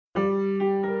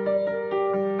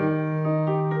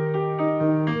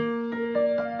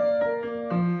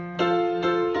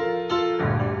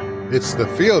It's the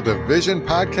Field of Vision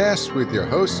podcast with your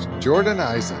host, Jordan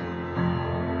Eisen.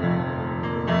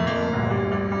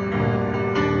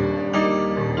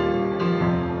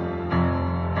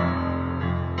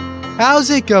 How's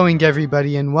it going,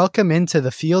 everybody, and welcome into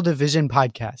the Field of Vision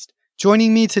podcast.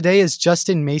 Joining me today is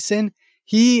Justin Mason.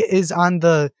 He is on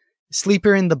the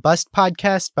Sleeper in the Bust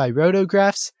podcast by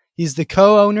Rotographs. He's the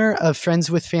co-owner of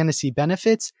Friends with Fantasy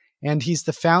Benefits, and he's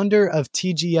the founder of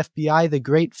TGFBI, the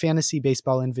Great Fantasy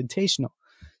Baseball Invitational.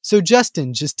 So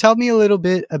Justin, just tell me a little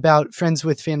bit about Friends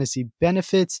with Fantasy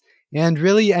Benefits and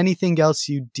really anything else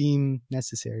you deem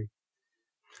necessary.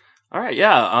 All right,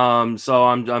 yeah. So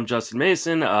I'm Justin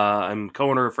Mason. I'm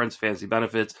co-owner of Friends with Fantasy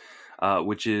Benefits,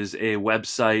 which is a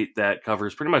website that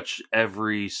covers pretty much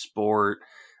every sport,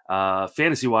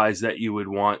 fantasy-wise, that you would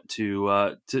want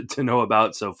to know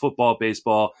about. So football,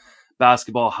 baseball,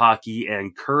 basketball, hockey,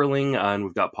 and curling. And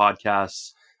we've got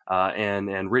podcasts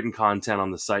and written content on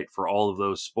the site for all of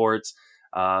those sports.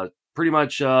 Pretty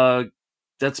much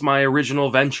that's my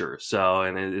original venture. So,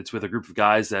 and it's with a group of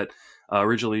guys that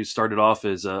originally started off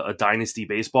as a dynasty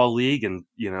baseball league, and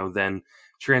then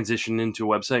transitioned into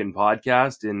a website and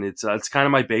podcast. And it's kind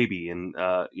of my baby. And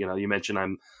you mentioned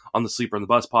I'm on the Sleeper in the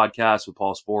Bus podcast with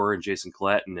Paul Sporer and Jason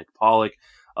Collette and Nick Pollock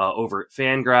over at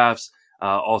Fangraphs.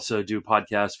 Also do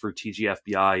podcasts for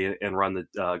TGFBI and run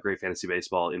the Great Fantasy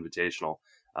Baseball Invitational,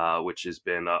 which has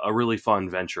been a really fun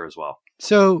venture as well.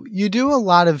 So you do a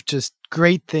lot of just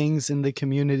great things in the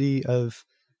community of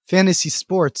fantasy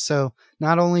sports. So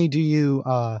not only do you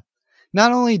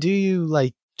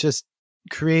like just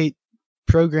create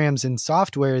programs and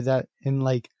software that in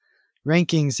like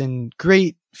rankings and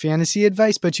great fantasy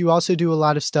advice, but you also do a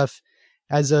lot of stuff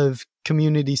as of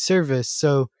community service.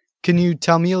 So can you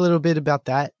tell me a little bit about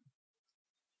that?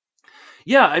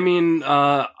 Yeah, I mean,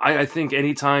 I think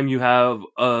anytime you have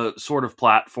a sort of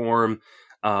platform,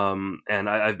 and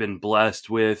I've been blessed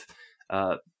with,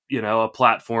 a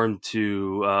platform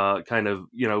to kind of,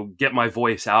 get my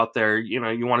voice out there.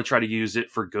 You want to try to use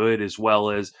it for good as well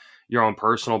as your own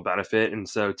personal benefit. And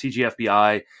so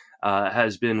TGFBI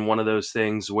has been one of those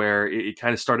things where it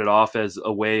kind of started off as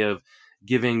a way of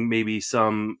giving maybe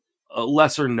some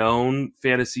lesser known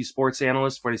fantasy sports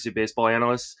analysts, fantasy baseball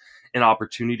analysts, an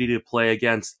opportunity to play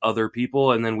against other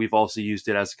people. And then we've also used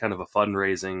it as kind of a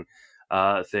fundraising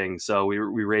thing. So we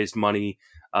raised money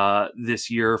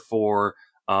this year for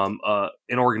an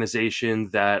organization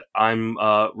that I'm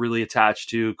really attached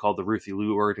to called the Ruthie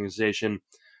Lou organization,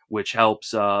 which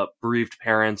helps bereaved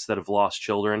parents that have lost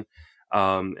children,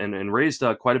 and raised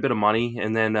quite a bit of money.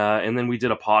 And then we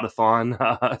did a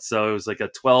podathon. So it was like a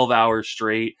 12-hour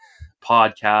straight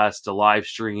podcast, a live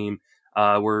stream,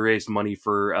 where we raised money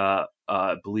for,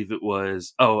 I believe it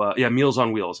was, Meals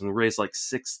on Wheels. And we raised like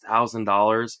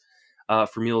 $6,000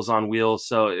 for Meals on Wheels.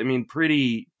 So, I mean,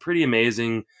 pretty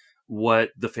amazing what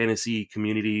the fantasy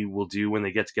community will do when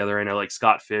they get together. I know like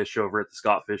Scott Fish over at the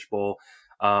Scott Fish Bowl,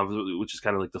 which is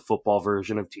kind of like the football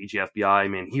version of TGFBI. I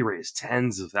mean, he raised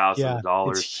tens of thousands of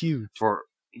dollars. It's huge.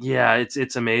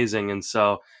 It's amazing. And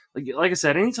so, like I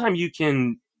said, anytime you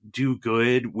can do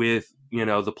good with,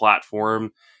 the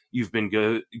platform you've been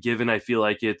given, I feel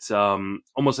like it's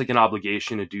almost like an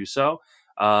obligation to do so.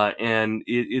 And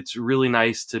it's really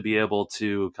nice to be able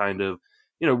to kind of,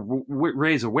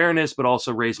 raise awareness, but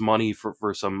also raise money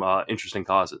for some interesting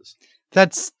causes.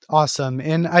 That's awesome.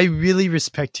 And I really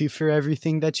respect you for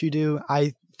everything that you do.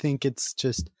 I think it's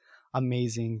just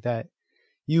amazing that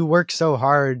you work so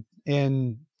hard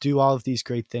and do all of these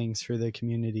great things for the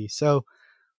community. So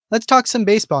let's talk some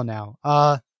baseball now.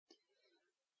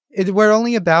 We're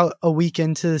only about a week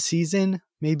into the season,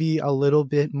 maybe a little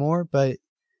bit more, but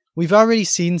we've already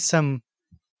seen some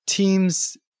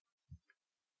teams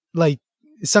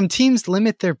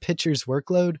limit their pitchers'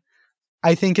 workload.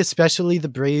 I think especially the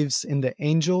Braves and the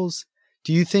Angels.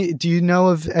 Do you know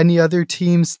of any other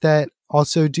teams that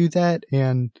also do that?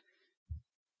 And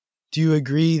do you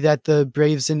agree that the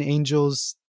Braves and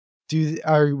Angels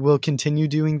will continue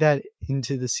doing that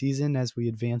into the season as we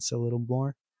advance a little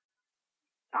more?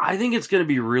 I think it's going to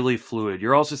be really fluid.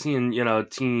 You're also seeing,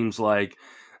 teams like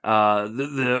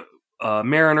the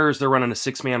Mariners. They're running a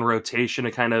 6-man rotation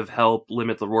to kind of help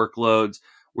limit the workloads.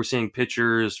 We're seeing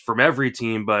pitchers from every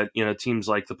team, but, teams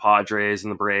like the Padres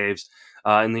and the Braves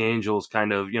and the Angels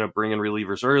kind of, bring in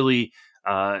relievers early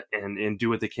and do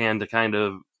what they can to kind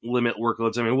of limit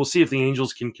workloads. I mean, we'll see if the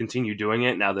Angels can continue doing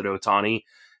it now that Ohtani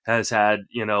has had,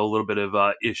 a little bit of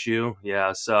issue.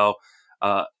 Yeah. So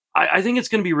I think it's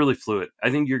going to be really fluid.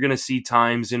 I think you're going to see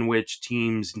times in which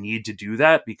teams need to do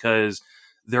that because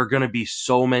there are going to be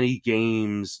so many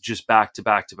games just back to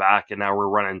back to back. And now we're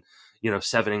running,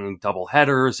 seven double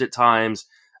headers at times.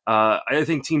 I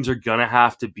think teams are going to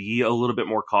have to be a little bit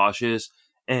more cautious.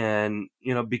 And,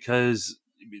 because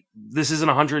this isn't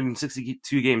a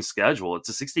 162 game schedule, it's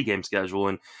a 60 game schedule.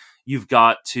 And you've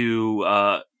got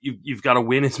to, you've got to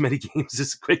win as many games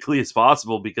as quickly as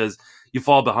possible, because you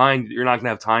fall behind, you're not going to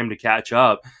have time to catch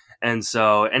up. And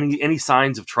so any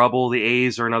signs of trouble, the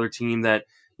A's are another team that,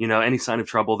 any sign of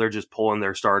trouble, they're just pulling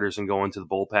their starters and going to the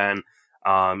bullpen.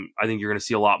 I think you're going to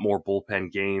see a lot more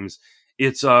bullpen games.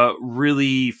 It's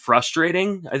really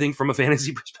frustrating, I think, from a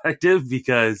fantasy perspective,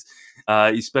 because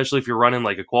especially if you're running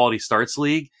like a quality starts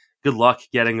league, good luck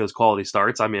getting those quality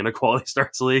starts. I'm in a quality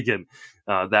starts league, and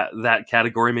that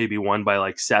category may be won by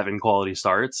like 7 quality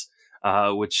starts,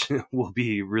 which will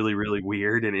be really, really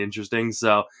weird and interesting.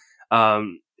 So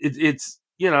it's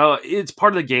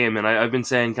part of the game, and I've been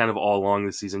saying kind of all along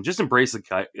this season, just embrace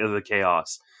the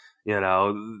chaos.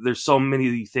 There's so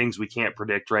many things we can't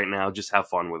predict right now. Just have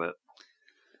fun with it.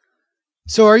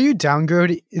 So are you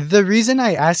downgrading? The reason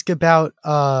I ask about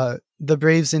the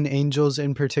Braves and Angels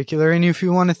in particular, and if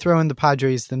you want to throw in the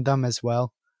Padres, then them as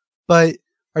well, but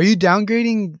are you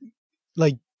downgrading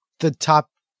like the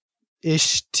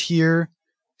top-ish tier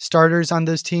starters on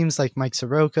those teams, like Mike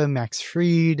Soroka, Max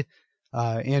Fried,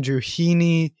 Andrew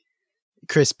Heaney,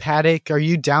 Chris Paddock? Are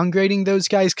you downgrading those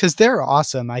guys? Because they're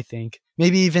awesome, I think.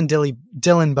 Maybe even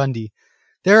Dylan Bundy.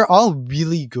 They're all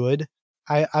really good.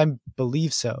 I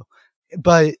believe so.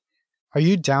 But are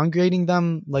you downgrading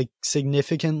them like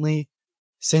significantly,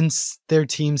 since their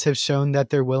teams have shown that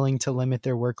they're willing to limit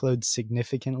their workload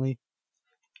significantly?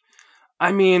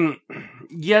 I mean,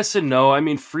 yes and no. I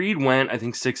mean, Fried went, I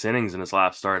think, 6 innings in his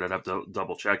last start. I'd have to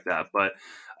double check that. But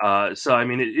so, I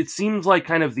mean, it seems like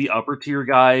kind of the upper tier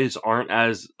guys aren't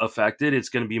as affected. It's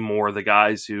going to be more the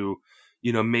guys who,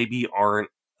 maybe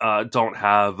don't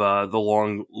have the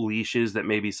long leashes that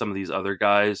maybe some of these other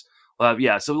guys will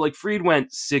have. So like Fried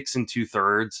went 6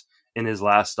 2/3 in his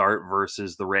last start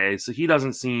versus the Rays. So he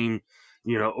doesn't seem,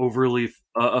 overly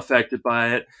affected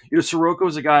by it. Soroka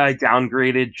was a guy I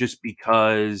downgraded just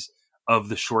because of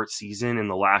the short season and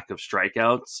the lack of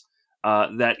strikeouts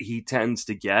that he tends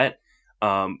to get.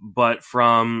 But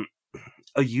from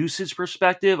a usage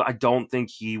perspective, I don't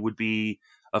think he would be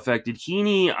affected.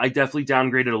 Heaney, I definitely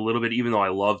downgraded a little bit, even though I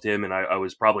loved him and I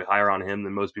was probably higher on him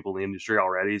than most people in the industry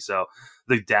already. So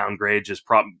the downgrade just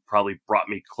probably brought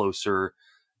me closer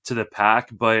to the pack.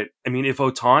 But I mean, if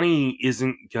Ohtani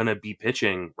isn't going to be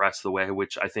pitching rest of the way,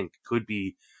 which I think could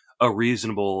be a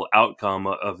reasonable outcome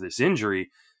of this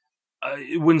injury,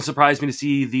 it wouldn't surprise me to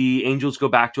see the Angels go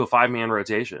back to a 5-man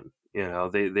rotation.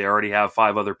 They already have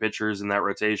 5 other pitchers in that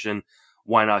rotation.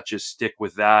 Why not just stick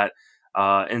with that?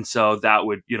 And so that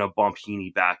would, bump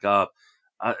Heaney back up.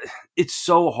 It's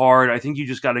so hard. I think you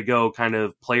just got to go kind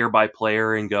of player by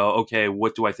player and go, okay,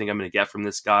 what do I think I'm going to get from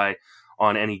this guy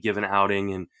on any given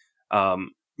outing? And,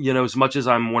 as much as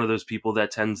I'm one of those people that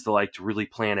tends to like to really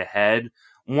plan ahead,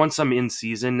 once I'm in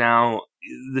season now,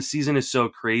 the season is so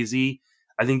crazy.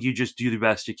 I think you just do the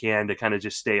best you can to kind of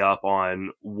just stay up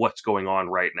on what's going on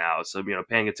right now. So,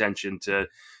 paying attention to,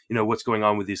 what's going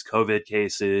on with these COVID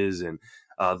cases and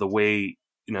the way,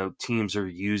 teams are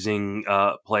using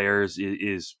players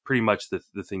is pretty much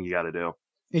the thing you got to do.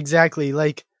 Exactly.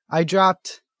 Like I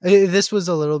dropped, this was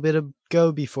a little bit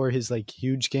ago before his like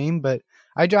huge game, but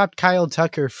I dropped Kyle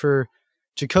Tucker for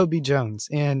Jacoby Jones.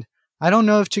 And I don't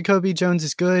know if Jacoby Jones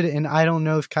is good, and I don't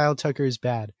know if Kyle Tucker is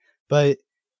bad, but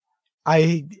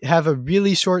I have a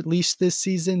really short leash this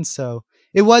season, so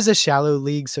it was a shallow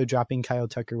league, so dropping Kyle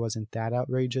Tucker wasn't that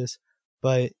outrageous.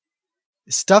 But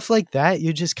stuff like that,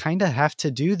 you just kind of have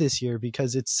to do this year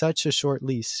because it's such a short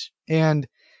leash. And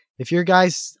if your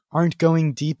guys aren't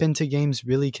going deep into games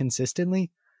really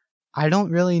consistently, I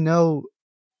don't really know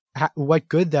what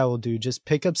good that will do. Just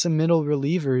pick up some middle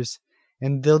relievers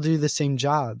and they'll do the same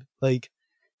job.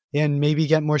 And maybe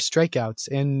get more strikeouts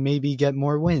and maybe get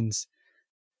more wins.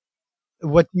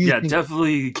 What do you think?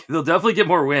 Definitely. They'll definitely get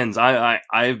more wins.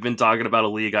 I've been talking about a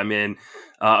league I'm in.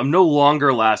 I'm no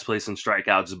longer last place in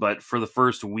strikeouts, but for the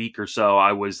first week or so,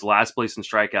 I was last place in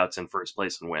strikeouts and first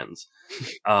place in wins.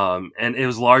 And it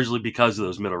was largely because of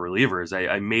those middle relievers.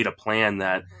 I made a plan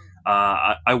that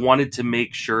I wanted to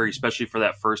make sure, especially for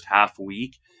that first half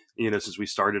week, since we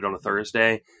started on a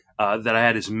Thursday, that I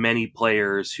had as many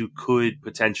players who could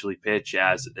potentially pitch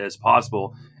as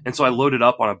possible. And so I loaded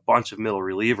up on a bunch of middle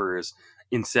relievers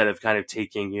instead of kind of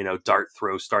taking, dart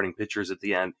throw starting pitchers at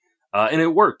the end. And it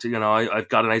worked. I've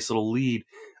got a nice little lead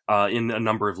in a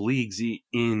number of leagues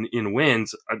in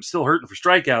wins. I'm still hurting for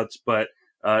strikeouts, but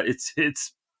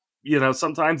it's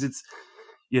sometimes it's,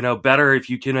 better if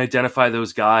you can identify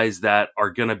those guys that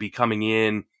are going to be coming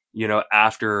in,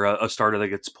 after a starter that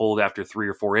gets pulled after 3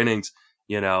 or 4 innings,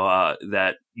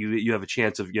 that you have a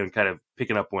chance of, kind of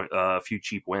picking up a few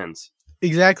cheap wins.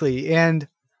 Exactly. And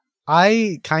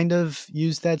I kind of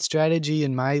used that strategy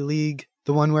in my league,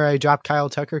 the one where I dropped Kyle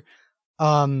Tucker.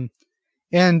 And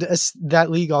that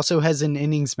league also has an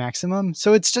innings maximum.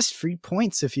 So it's just free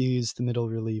points if you use the middle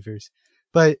relievers.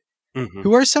 But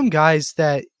who are some guys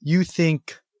that you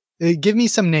think, give me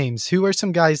some names. Who are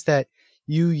some guys that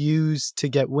you use to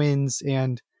get wins?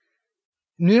 And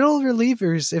middle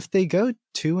relievers, if they go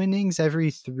 2 innings every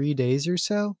 3 days or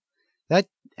so, that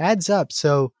adds up.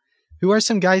 So who are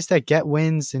some guys that get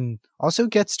wins and also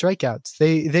get strikeouts?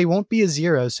 They won't be a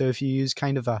 0. So if you use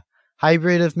kind of a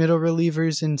hybrid of middle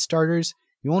relievers and starters,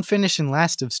 you won't finish in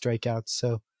last of strikeouts.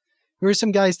 So who are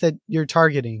some guys that you're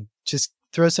targeting? Just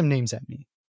throw some names at me.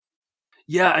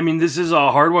 Yeah, I mean, this is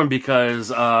a hard one because,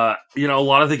 a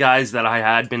lot of the guys that I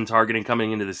had been targeting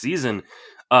coming into the season,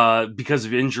 because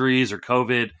of injuries or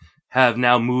COVID, have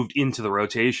now moved into the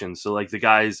rotation. So, like, the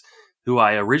guys who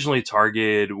I originally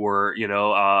targeted were,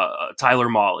 Tyler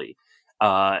Mahle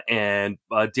and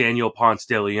Daniel Ponce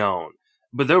de Leon.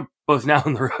 But they're both now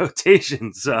in the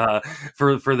rotations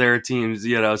for their teams,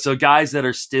 So guys that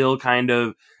are still kind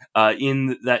of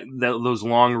in those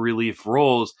long relief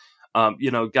roles,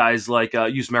 guys like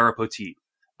Yusmeiro Petit,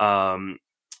 Austin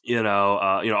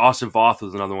Voth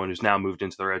was another one who's now moved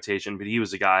into the rotation, but he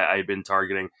was a guy I had been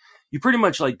targeting. You pretty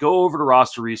much go over to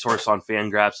Roster Resource on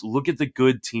Fangraphs, look at the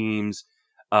good teams.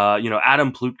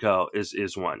 Adam Plutko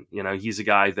is one. He's a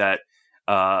guy that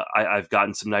I've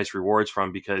gotten some nice rewards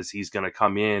from because he's going to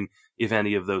come in if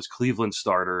any of those Cleveland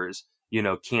starters,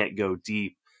 can't go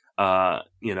deep,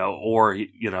 or,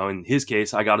 in his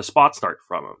case, I got a spot start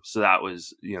from him. So that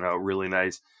was, really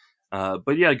nice.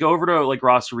 But yeah, go over to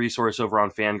Roster Resource over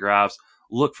on Fangraphs,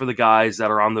 look for the guys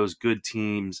that are on those good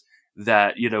teams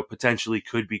that, potentially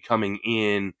could be coming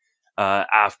in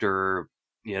after,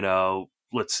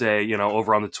 let's say,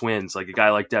 over on the Twins, like a guy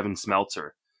like Devin Smeltzer.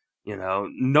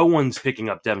 No one's picking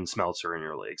up Devin Smeltzer in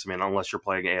your leagues. I mean, unless you're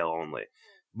playing AL only.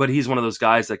 But he's one of those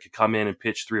guys that could come in and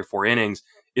pitch 3 or 4 innings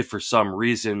if for some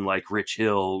reason, like Rich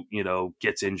Hill,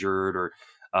 gets injured or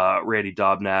Randy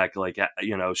Dobnak,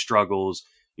 struggles,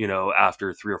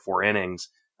 after 3 or 4 innings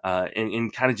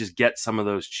and kind of just get some of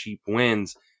those cheap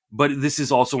wins. But this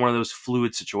is also one of those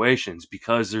fluid situations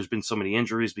because there's been so many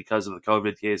injuries because of the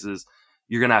COVID cases.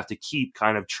 You're going to have to keep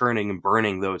kind of churning and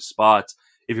burning those spots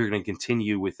if you're going to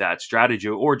continue with that strategy,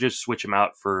 or just switch them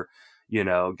out for,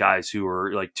 guys who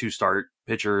are like 2-start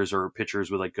pitchers or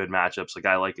pitchers with good matchups. A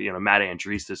guy like, Matt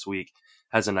Andriese this week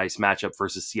has a nice matchup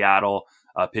versus Seattle,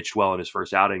 pitched well in his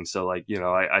first outing. So I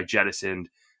jettisoned,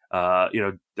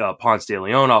 Ponce de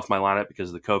Leon off my lineup because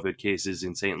of the COVID cases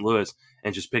in St. Louis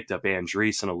and just picked up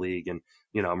Andriese in a league and,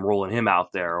 I'm rolling him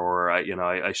out there. Or,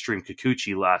 I streamed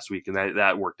Kikuchi last week and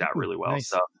that worked out really well. Nice.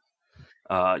 So,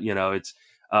 it's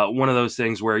one of those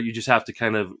things where you just have to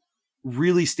kind of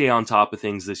really stay on top of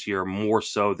things this year, more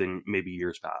so than maybe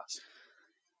years past.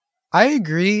 I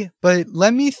agree, but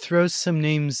let me throw some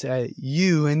names at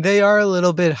you, and they are a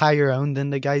little bit higher owned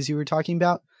than the guys you were talking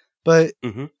about. But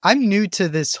I'm new to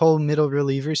this whole middle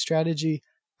reliever strategy.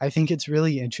 I think it's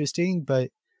really interesting, but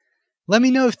let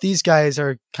me know if these guys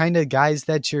are kind of guys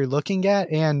that you're looking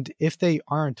at, and if they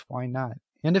aren't, why not?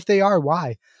 And if they are,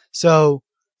 why? So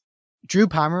Drew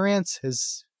Pomeranz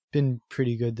has been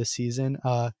pretty good this season.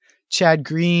 Chad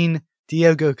Green,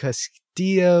 Diego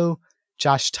Castillo,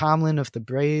 Josh Tomlin of the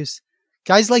Braves,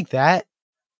 guys like that.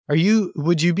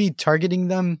 Would you be targeting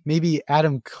them? Maybe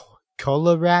Adam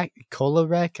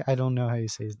Kolarek? I don't know how you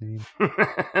say his name.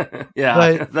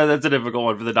 Yeah, but that's a difficult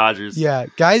one for the Dodgers. Yeah,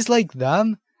 guys like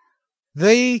them,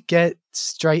 they get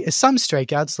some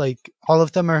strikeouts. Like all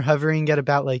of them are hovering at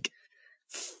about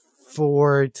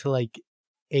 4 to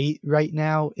 8 right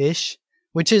now ish,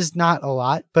 which is not a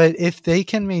lot. But if they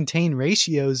can maintain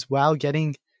ratios while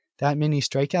getting that many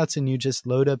strikeouts and you just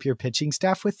load up your pitching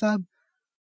staff with them,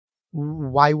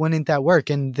 why wouldn't that work?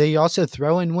 And they also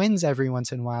throw in wins every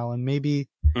once in a while, and maybe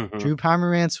Drew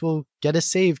Pomeranz will get a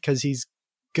save because he's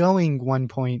going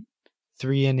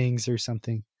 1.3 innings or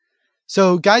something.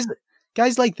 So guys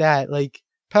like that, like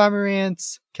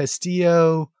Pomeranz,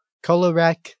 Castillo,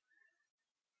 Kolarek,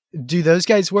 do those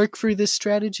guys work for this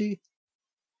strategy?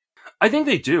 I think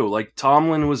they do. Like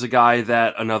Tomlin was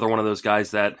another one of those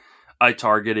guys that I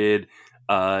targeted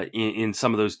in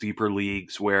some of those deeper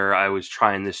leagues where I was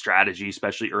trying this strategy,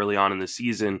 especially early on in the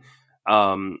season.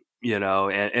 And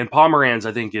Pomeranz,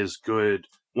 I think, is good.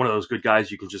 One of those good guys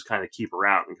you can just kind of keep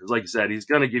around because, like I said, he's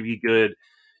going to give you good,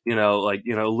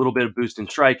 a little bit of boost in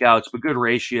strikeouts, but good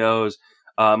ratios.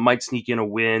 Might sneak in a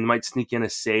win, might sneak in a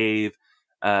save.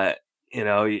 And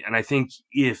I think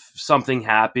if something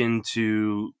happened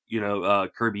to,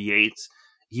 Kirby Yates,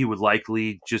 he would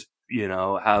likely just,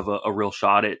 have a real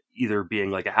shot at either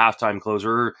being like a halftime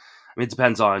closer. I mean, it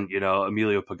depends on,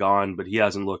 Emilio Pagan, but he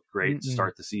hasn't looked great to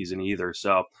start the season either.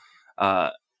 So,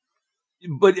 but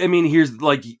I mean,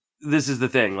 this is the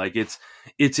thing. Like,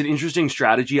 it's an interesting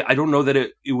strategy. I don't know that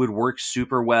it would work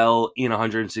super well in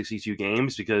 162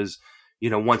 games because,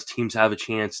 once teams have a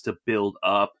chance to build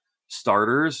up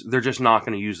starters, they're just not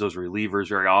going to use those relievers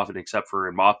very often, except for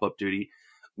in mop-up duty,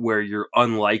 where you're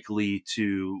unlikely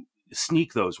to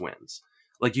sneak those wins.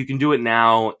 Like, you can do it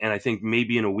now, and I think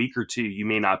maybe in a week or two, you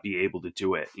may not be able to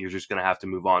do it. You're just going to have to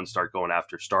move on and start going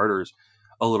after starters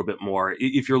a little bit more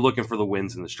if you're looking for the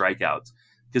wins and the strikeouts,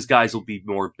 because guys will be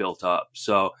more built up.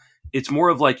 So it's more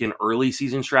of like an early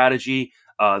season strategy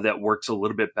that works a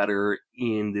little bit better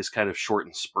in this kind of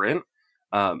shortened sprint.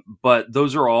 But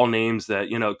those are all names that,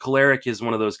 Kolarek is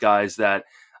one of those guys that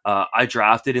I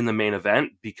drafted in the main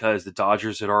event because the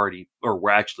Dodgers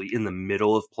were actually in the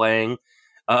middle of playing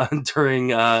during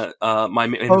my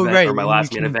main event or my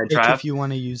last main event draft. If you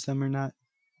want to use them or not.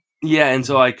 Yeah, and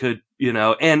so I could,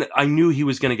 and I knew he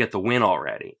was going to get the win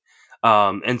already.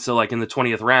 And so like in the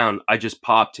 20th round, I just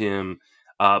popped him,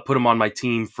 put him on my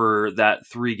team for that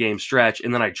 3-game stretch,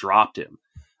 and then I dropped him.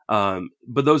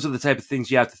 But those are the type of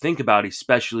things you have to think about,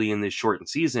 especially in this shortened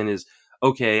season, is,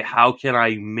 okay, how can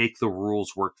I make the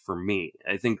rules work for me?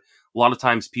 I think a lot of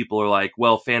times people are like,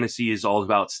 well, fantasy is all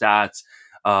about stats.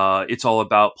 It's all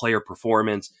about player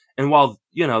performance. And while,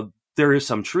 there is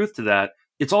some truth to that,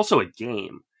 it's also a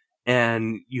game.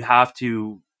 And you have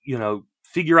to,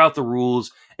 figure out the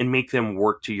rules and make them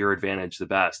work to your advantage the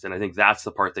best. And I think that's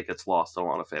the part that gets lost on a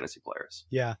lot of fantasy players.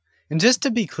 Yeah. And just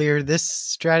to be clear, this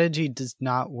strategy does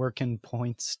not work in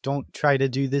points. Don't try to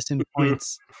do this in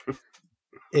points.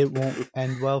 It won't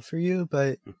end well for you.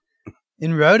 But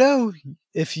in Roto,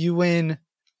 if you win,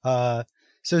 so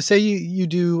say you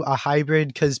do a hybrid,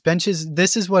 because benches,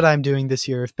 this is what I'm doing this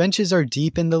year. If benches are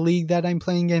deep in the league that I'm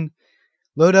playing in,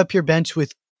 load up your bench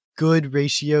with good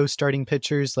ratio starting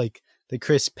pitchers like the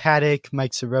Chris Paddock,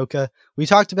 Mike Soroka. We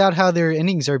talked about how their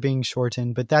innings are being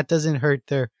shortened, but that doesn't hurt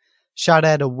their shot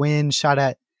at a win, shot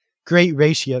at great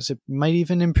ratios. It might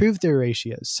even improve their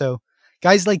ratios. So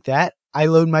guys like that, I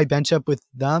load my bench up with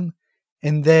them,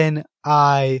 and then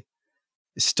I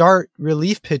start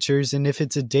relief pitchers. And if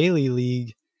it's a daily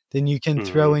league, then you can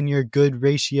throw in your good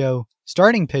ratio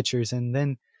starting pitchers, and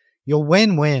then you'll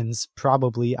win wins,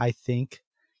 probably, I think.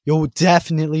 You'll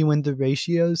definitely win the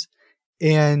ratios,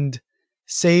 and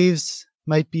saves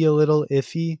might be a little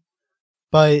iffy,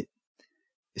 but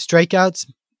strikeouts,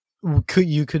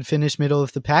 you could finish middle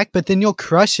of the pack, but then you'll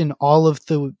crush in all of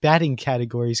the batting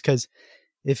categories, because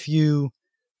if you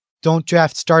don't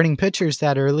draft starting pitchers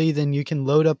that early, then you can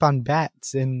load up on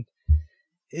bats, and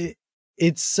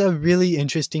it's a really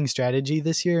interesting strategy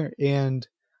this year, and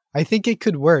I think it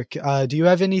could work. Do you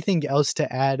have anything else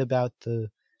to add about the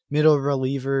middle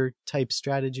reliever type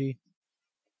strategy?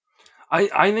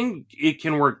 I think it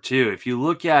can work too. If you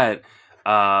look at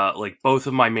like both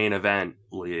of my main event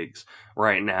leagues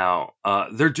right now,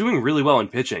 they're doing really well in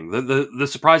pitching. The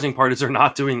surprising part is they're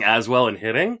not doing as well in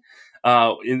hitting,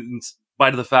 in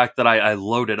spite of the fact that I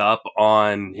loaded up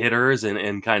on hitters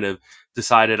and kind of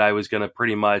decided I was going to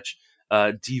pretty much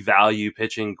devalue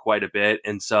pitching quite a bit.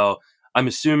 And so I'm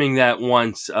assuming that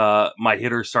once my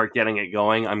hitters start getting it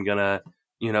going, I'm going to,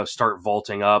 start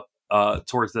vaulting up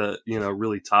towards the,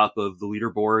 really top of the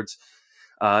leaderboards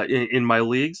in my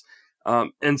leagues.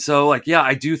 And so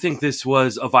I do think this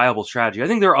was a viable strategy. I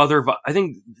think I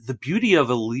think the beauty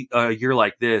of a year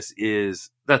like this is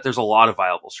that there's a lot of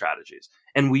viable strategies,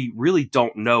 and we really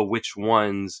don't know which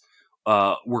ones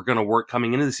were going to work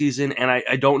coming into the season. And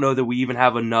I don't know that we even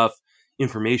have enough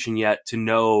information yet to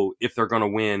know if they're going to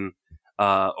win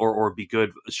or be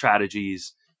good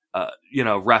strategies,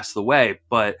 rest the way.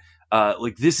 But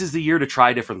this is the year to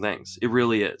try different things. It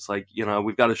really is.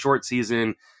 We've got a short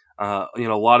season. A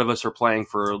lot of us are playing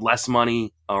for less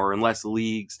money or in less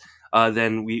leagues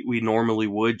than we normally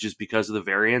would, just because of the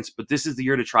variance. But this is the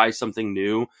year to try something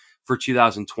new for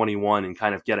 2021 and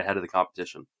kind of get ahead of the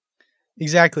competition.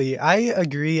 Exactly. I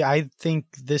agree. I think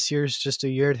this year's just a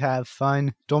year to have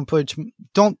fun. Don't put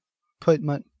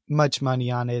much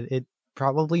money on it. It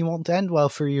probably won't end well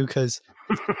for you, because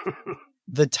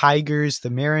the Tigers, the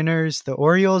Mariners, the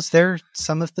Orioles, they're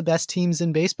some of the best teams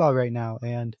in baseball right now.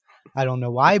 And I don't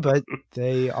know why, but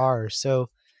they are. So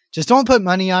just don't put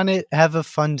money on it. Have a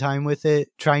fun time with it.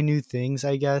 Try new things,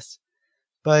 I guess.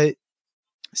 But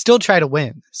still try to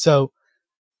win. So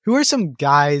who are some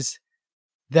guys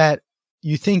that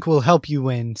you think will help you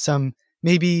win? Some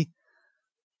maybe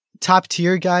top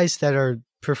tier guys that are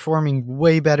performing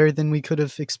way better than we could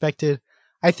have expected.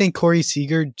 I think Corey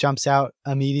Seager jumps out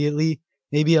immediately.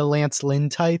 Maybe a Lance Lynn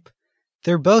type.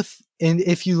 They're both, and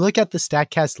if you look at the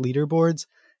StatCast leaderboards,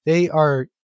 they are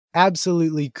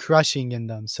absolutely crushing in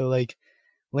them. So like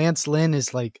Lance Lynn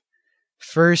is like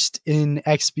first in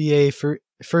XBA,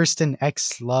 first in X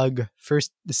Slug,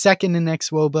 second in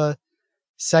XWOBA,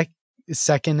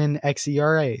 second in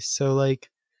XERA. So like,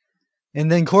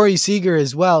 and then Corey Seager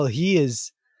as well. He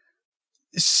has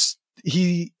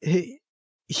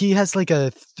like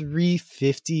a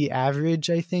 350 average,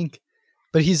 I think,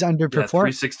 but he's underperforming. Yeah,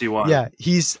 361. Yeah,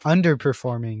 he's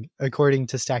underperforming according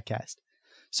to StatCast.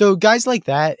 So guys like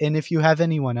that, and if you have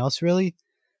anyone else really,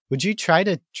 would you try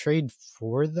to trade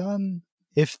for them?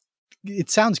 If it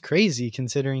sounds crazy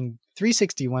considering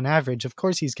 361 average, of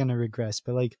course he's going to regress,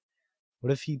 but like,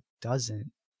 what if he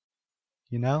doesn't?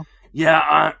 You know?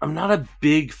 Yeah, I'm not a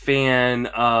big fan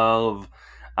of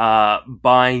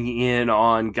buying in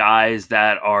on guys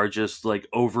that are just like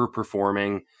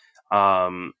overperforming,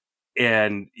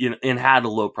 and had a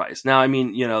low price. Now, I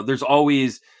mean, there's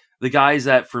always the guys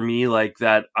that for me like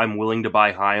that I'm willing to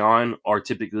buy high on are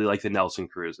typically like the Nelson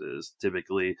Cruzes,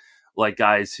 typically like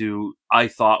guys who I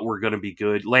thought were going to be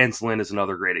good. Lance Lynn is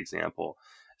another great example.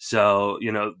 So,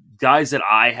 guys that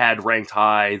I had ranked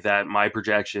high that my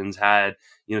projections had,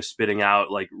 spitting out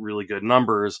like really good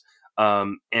numbers,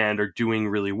 and are doing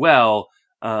really well.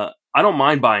 I don't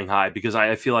mind buying high because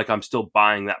I feel like I'm still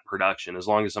buying that production as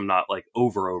long as I'm not like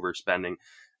overspending.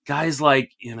 Guys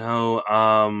like,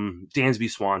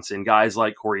 Dansby Swanson, guys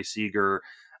like Corey Seager,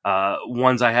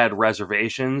 ones I had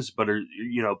reservations, but are,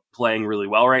 playing really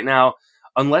well right now.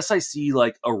 Unless I see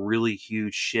like a really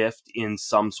huge shift in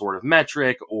some sort of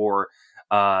metric or,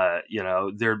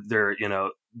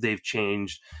 they've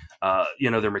changed,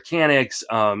 their mechanics,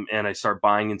 and I start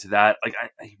buying into that. Like,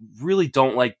 I really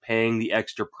don't like paying the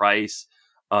extra price,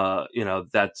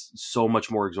 that's so much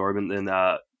more exorbitant than,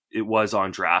 it was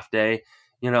on draft day,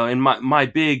 and my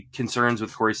big concerns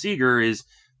with Corey Seager is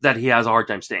that he has a hard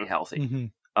time staying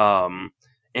healthy. Mm-hmm.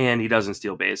 And he doesn't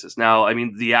steal bases. Now, I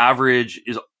mean, the average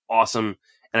is awesome,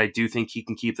 and I do think he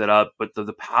can keep that up, but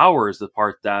the power is the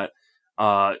part that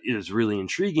is really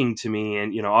intriguing to me.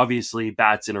 And, obviously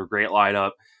bats in a great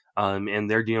lineup, and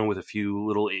they're dealing with a few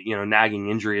little, nagging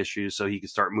injury issues, so he can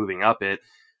start moving up it.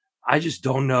 I just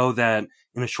don't know that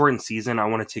in a shortened season, I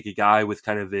want to take a guy with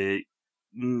kind of a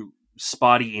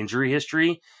spotty injury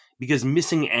history, because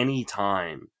missing any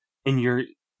time and you're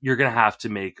going to have to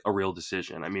make a real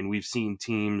decision. I mean, we've seen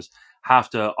teams have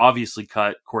to obviously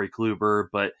cut Corey Kluber,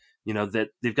 but that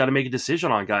they've got to make a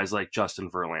decision on guys like Justin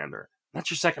Verlander. That's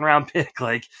your second round pick.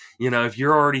 Like, if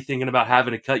you're already thinking about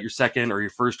having to cut your second or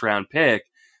your first round pick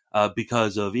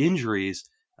because of injuries,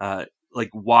 like,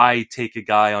 why take a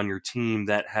guy on your team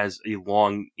that has a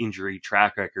long injury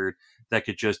track record that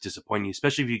could just disappoint you,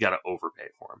 especially if you got to overpay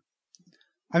for him?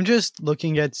 I'm just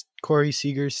looking at Corey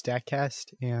Seager's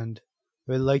StatCast and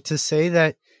would like to say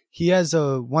that he has a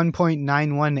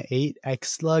 1.918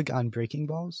 X slug on breaking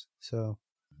balls. So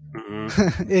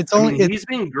mm-hmm. He's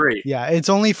been great. Yeah, it's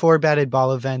only 4 batted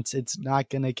ball events. It's not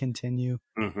going to continue.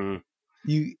 Mm-hmm.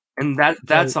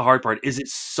 That's the hard part. Is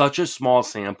it's such a small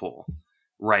sample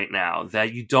right now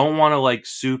that you don't want to like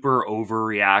super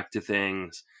overreact to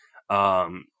things.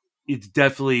 You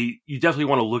definitely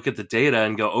want to look at the data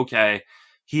and go, okay,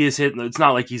 he is hitting. It's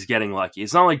not like he's getting lucky.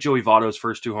 It's not like Joey Votto's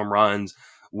first 2 home runs,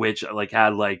 which like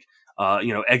had like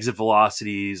exit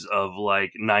velocities of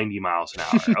like 90 miles an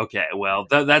hour. Okay, well,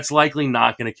 that's likely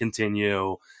not going to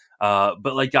continue.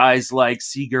 But like guys like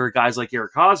Seager, guys like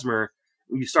Eric Hosmer,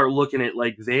 you start looking at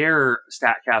like their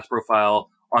StatCast profile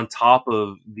on top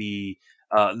of the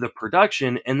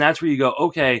production, and that's where you go,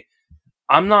 okay,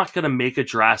 I'm not going to make a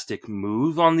drastic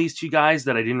move on these 2 guys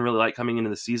that I didn't really like coming into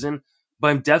the season, but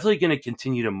I'm definitely going to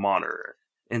continue to monitor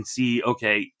and see,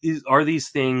 okay, are these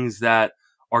things that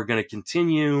are going to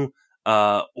continue,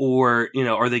 or,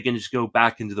 are they going to just go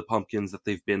back into the pumpkins that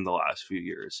they've been the last few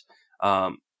years?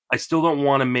 I still don't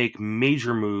want to make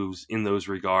major moves in those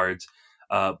regards,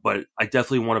 but I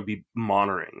definitely want to be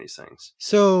monitoring these things.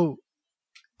 So,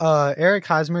 Eric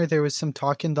Hosmer, there was some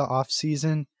talk in the off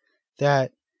season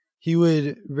that he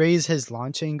would raise his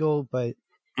launch angle, but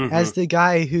as the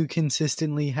guy who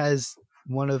consistently has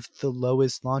one of the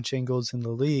lowest launch angles in the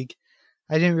league,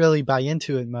 I didn't really buy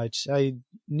into it much. I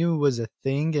knew it was a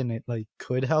thing and it like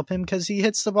could help him because he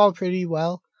hits the ball pretty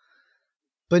well.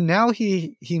 But now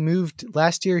he moved.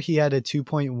 Last year he had a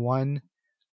 2.1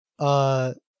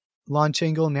 launch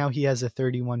angle. Now he has a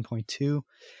 31.2.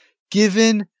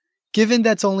 Given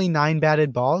that's only 9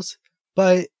 batted balls,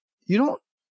 but you don't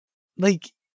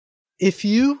like if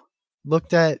you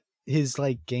looked at his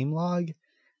like game log,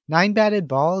 9 batted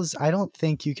balls, I don't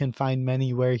think you can find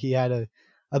many where he had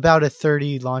about a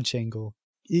 30 launch angle.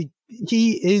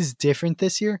 He is different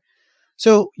this year.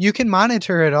 So you can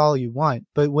monitor it all you want,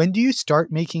 but when do you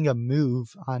start making a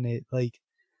move on it? Like,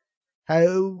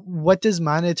 what does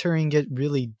monitoring it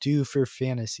really do for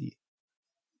fantasy?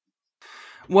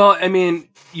 Well, I mean,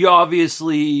 you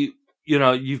obviously,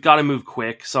 you've got to move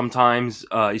quick sometimes,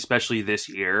 especially this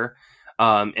year.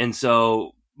 And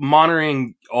so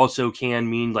monitoring also can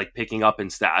mean like picking up and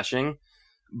stashing.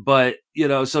 But,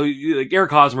 like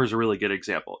Eric Hosmer is a really good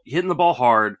example. Hitting the ball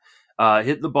hard,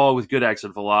 hitting the ball with good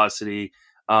exit velocity.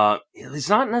 It's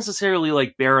not necessarily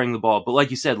like burying the ball, but like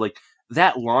you said, like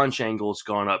that launch angle has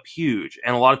gone up huge.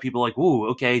 And a lot of people are like, ooh,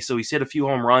 okay, so he's hit a few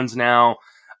home runs now.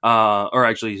 Or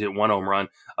actually he's hit 1 home run.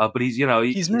 But he's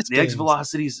missed the exit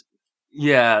velocity's,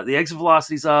 the exit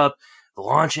velocity's up, the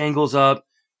launch angle's up,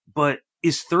 but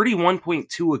is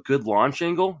 31.2 a good launch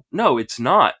angle? No, it's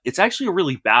not. It's actually a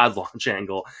really bad launch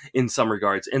angle in some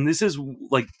regards. And this is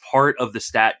like part of the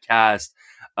StatCast,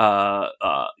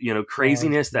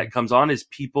 craziness that comes on is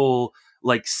people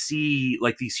like see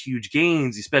like these huge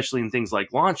gains, especially in things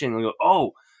like launch angle, and go,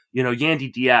 oh,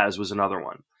 Yandy Diaz was another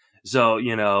one. So,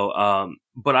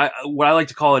 but what I like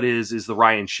to call it is the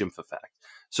Ryan Schimpf effect.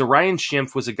 So Ryan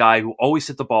Schimpf was a guy who always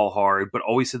hit the ball hard, but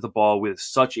always hit the ball with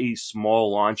such a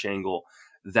small launch angle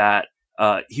that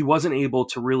he wasn't able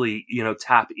to really,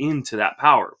 tap into that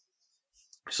power.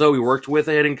 So he worked with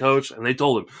a hitting coach, and they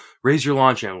told him, raise your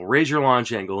launch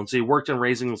angle. And so he worked on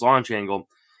raising his launch angle.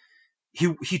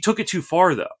 He took it too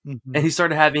far, though. Mm-hmm. And he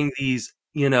started having these,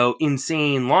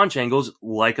 insane launch angles,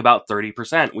 like about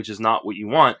 30%, which is not what you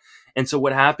want. And so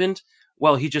what happened?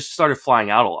 Well, he just started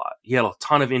flying out a lot. He had a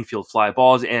ton of infield fly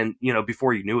balls, and,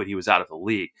 before you knew it, he was out of the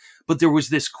league. But there was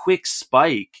this quick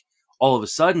spike all of a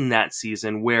sudden that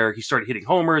season where he started hitting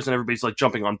homers and everybody's like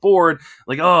jumping on board,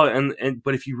 like, oh,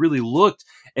 but if you really looked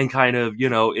and kind of,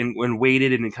 and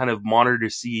waited and kind of monitored to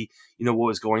see, what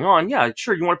was going on, yeah,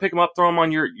 sure, you want to pick him up, throw him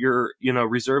on your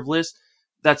reserve list,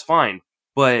 that's fine.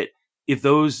 But if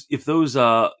those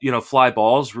fly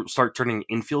balls start turning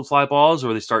infield fly balls,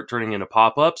 or they start turning into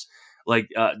pop-ups, like,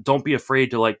 don't be afraid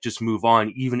to like just move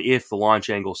on, even if the launch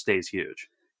angle stays huge.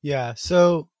 Yeah.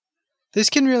 So this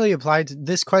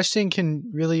question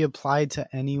can really apply to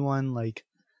anyone, like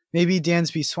maybe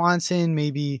Dansby Swanson,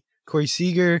 maybe Corey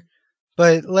Seager,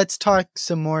 but let's talk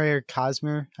some more Eric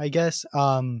Hosmer, I guess.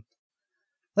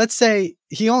 Let's say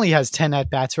he only has 10 at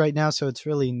bats right now, so it's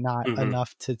really not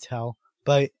enough to tell,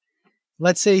 but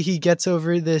let's say he gets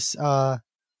over this,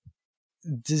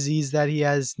 disease that he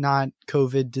has, not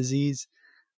COVID disease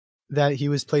that he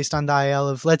was placed on the IL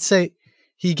of. Let's say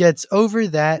he gets over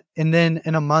that, and then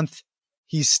in a month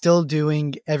he's still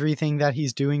doing everything that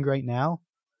he's doing right now.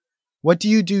 What do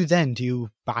you do then? Do you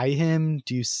buy him?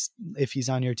 If he's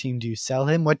on your team, do you sell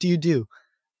him? What do you do?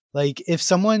 Like, if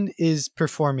someone is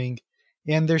performing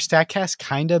and their StatCast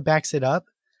kind of backs it up,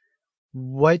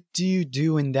 what do you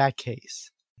do in that case?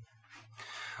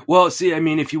 Well, see, I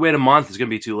mean, if you wait a month, it's going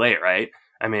to be too late, right?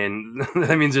 I mean,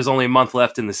 that means there's only a month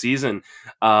left in the season,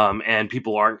 and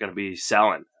people aren't going to be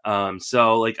selling.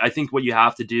 So, like, I think what you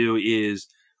have to do is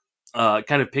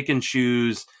kind of pick and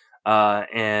choose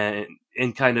and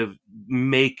kind of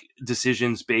make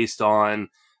decisions based on,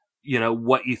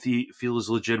 what you feel is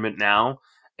legitimate now,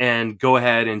 and go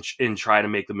ahead and try to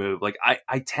make the move. Like,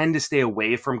 I tend to stay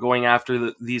away from going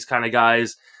after these kind of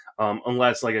guys.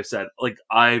 Unless, like I said, like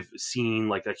I've seen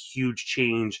like a huge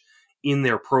change in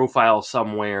their profile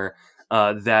somewhere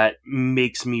that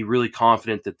makes me really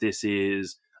confident that this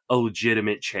is a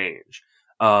legitimate change,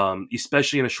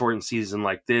 especially in a shortened season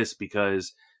like this,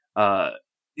 because, I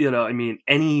mean,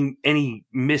 any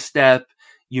misstep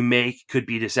you make could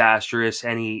be disastrous.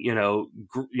 Any,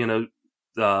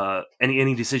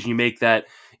 any decision you make that,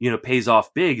 pays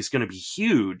off big is going to be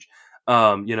huge.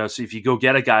 So if you go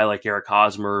get a guy like Eric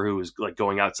Hosmer, who is like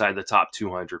going outside the top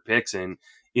 200 picks in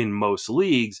most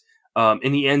leagues,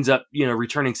 and he ends up,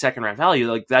 returning second round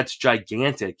value, like that's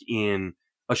gigantic in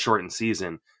a shortened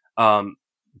season.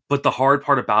 But the hard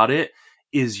part about it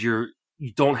is you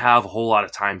don't have a whole lot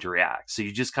of time to react. So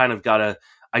you just kind of got to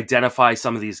identify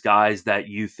some of these guys that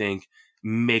you think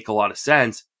make a lot of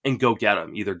sense and go get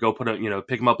them. Either go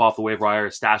pick them up off the waiver wire,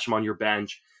 stash them on your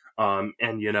bench, and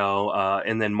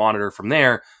then monitor from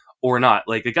there, or not.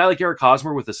 Like a guy like Eric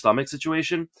Hosmer with the stomach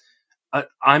situation,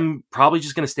 I'm probably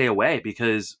just going to stay away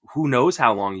because who knows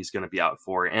how long he's going to be out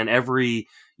for. And every,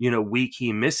 week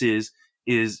he misses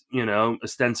is,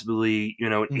 ostensibly,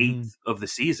 an Hmm. eighth of the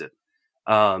season.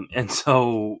 And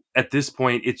so at this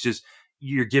point, it's just,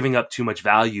 you're giving up too much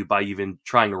value by even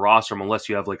trying to roster him unless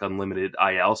you have like unlimited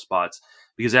IL spots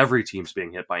because every team's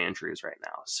being hit by injuries right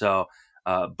now. So,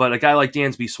 but a guy like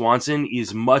Dansby Swanson,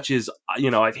 as much as,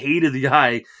 I've hated the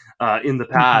guy in the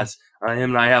past,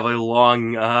 him and I have a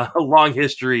long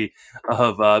history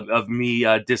of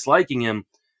me disliking him.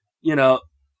 You know,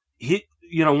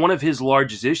 one of his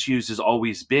largest issues has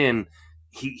always been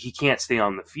he can't stay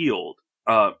on the field.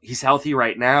 He's healthy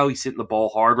right now. He's hitting the ball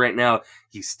hard right now.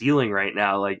 He's stealing right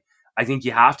now. Like, I think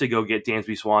you have to go get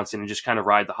Dansby Swanson and just kind of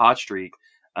ride the hot streak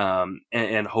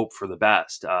and hope for the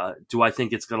best. Do I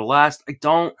think it's going to last? I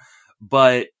don't.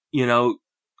 But,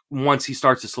 once he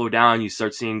starts to slow down, you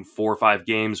start seeing 4 or 5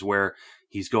 games where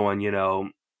he's going,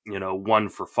 1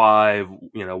 for 5,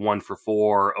 1 for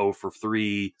 4, 0 for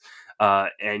 3.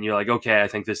 And you're like, okay, I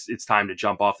think it's time to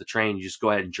jump off the train. You just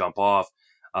go ahead and jump off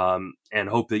and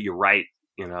hope that you're right.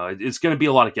 It's going to be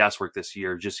a lot of guesswork this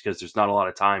year just because there's not a lot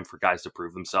of time for guys to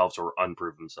prove themselves or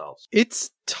unprove themselves.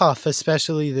 It's tough,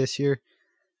 especially this year,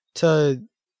 to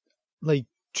like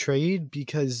trade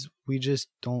because we just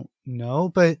don't know.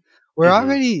 But we're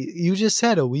already, you just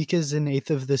said a week is an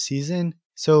eighth of the season.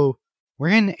 So we're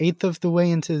an eighth of the way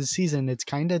into the season. It's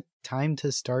kind of time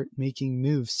to start making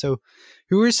moves. So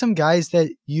who are some guys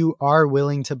that you are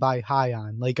willing to buy high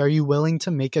on? Like, are you willing to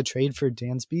make a trade for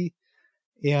Dansby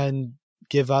and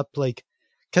give up, like,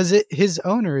 because his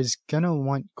owner is going to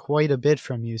want quite a bit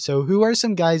from you. So who are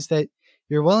some guys that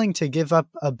you're willing to give up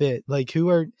a bit? Like,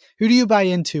 who do you buy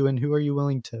into and who are you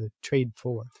willing to trade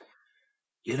for?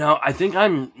 I think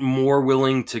I'm more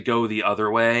willing to go the other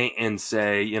way and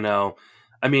say,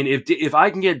 I mean, if I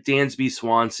can get Dansby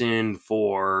Swanson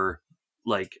for,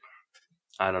 like,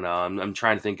 I don't know, I'm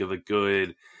trying to think of a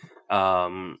good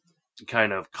kind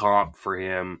of comp for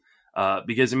him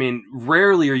because, I mean,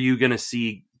 rarely are you going to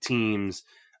see teams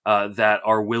that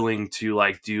are willing to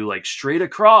like do like straight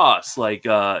across, like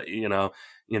here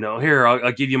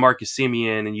I'll give you Marcus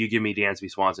Semien and you give me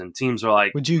Dansby Swanson. Teams are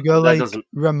like, would you go that like doesn't.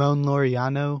 Ramon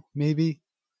Laureano maybe?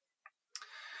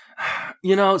 See,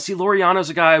 Laureano's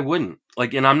a guy I wouldn't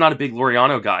like, and I'm not a big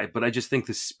Laureano guy, but I just think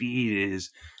the speed is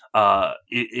more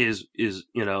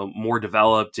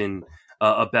developed and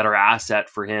a better asset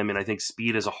for him. And I think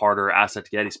speed is a harder asset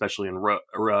to get, especially in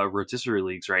rotisserie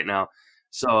leagues right now.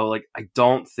 So, like, I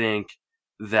don't think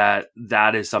that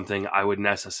is something I would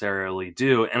necessarily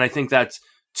do, and I think that's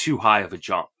too high of a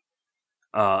jump.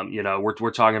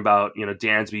 We're talking about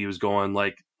Dansby was going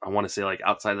like I want to say like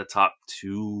outside the top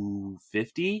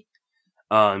 250.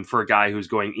 For a guy who's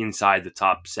going inside the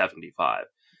top 75.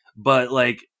 But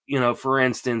like, for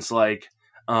instance, like,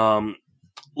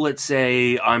 let's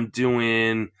say I'm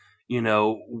doing,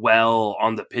 well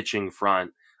on the pitching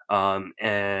front. And,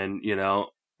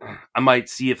 I might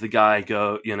see if the guy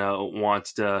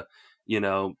wants to,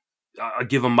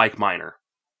 give him Mike Minor,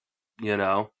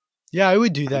 Yeah, I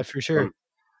would do that for sure.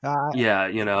 Yeah,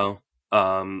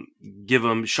 give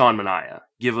him Sean Manaea,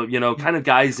 give him, kind of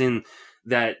guys in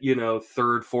that,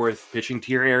 third, fourth pitching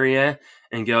tier area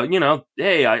and go,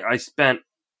 hey, I spent,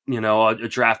 a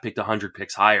draft pick 100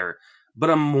 picks higher, but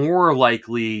I'm more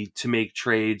likely to make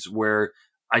trades where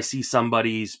I see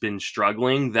somebody's been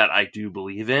struggling that I do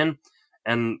believe in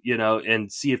and,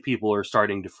 and see if people are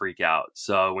starting to freak out.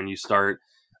 So when you start,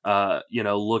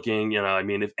 looking, I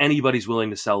mean, if anybody's willing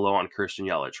to sell low on Christian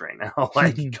Yelich right now,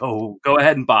 like go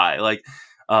ahead and buy, like,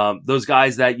 those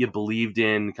guys that you believed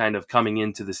in kind of coming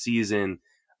into the season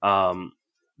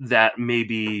that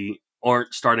maybe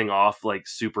aren't starting off like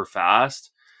super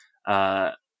fast,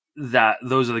 that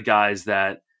those are the guys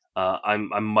that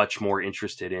I'm much more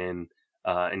interested in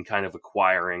kind of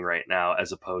acquiring right now,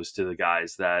 as opposed to the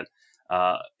guys that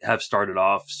have started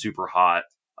off super hot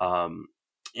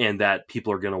and that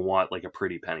people are going to want like a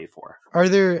pretty penny for. Are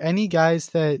there any guys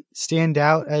that stand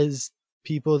out as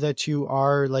people that you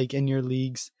are like in your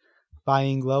leagues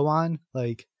buying low on,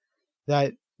 like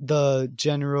that the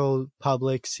general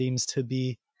public seems to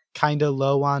be kind of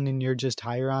low on and you're just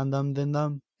higher on them than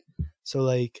them? So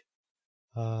like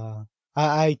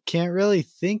I can't really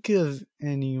think of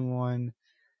anyone.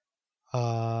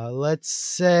 Let's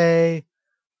say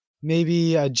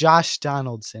maybe Josh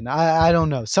Donaldson. I don't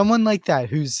know, someone like that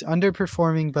who's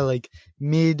underperforming but like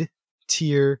mid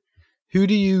tier. Who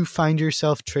do you find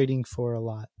yourself trading for a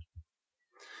lot?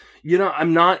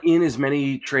 I'm not in as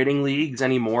many trading leagues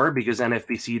anymore because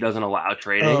NFBC doesn't allow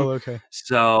trading. Oh, okay.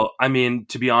 So, I mean,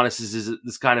 to be honest, this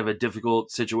is kind of a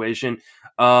difficult situation,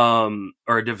 or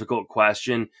a difficult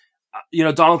question.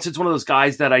 Donaldson's one of those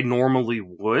guys that I normally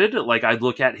would. Like, I'd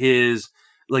look at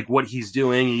what he's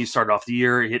doing. He started off the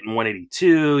year hitting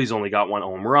 182. He's only got one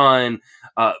home run.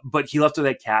 But he left with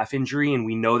that calf injury, and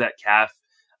we know that calf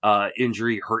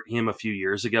injury hurt him a few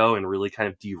years ago and really kind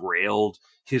of derailed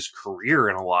his career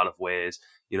in a lot of ways,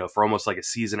 for almost like a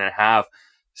season and a half.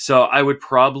 So I would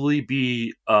probably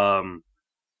be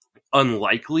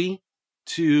unlikely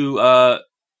to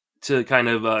kind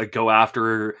of go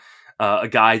after a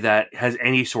guy that has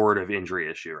any sort of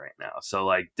injury issue right now. So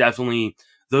like definitely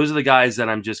those are the guys that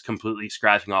I'm just completely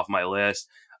scratching off my list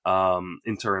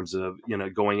in terms of,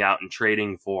 going out and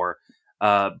trading for.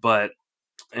 But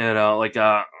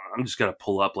I'm just going to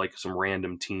pull up like some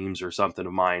random teams or something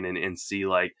of mine and see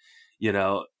like,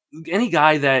 any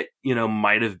guy that,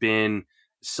 might have been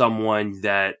someone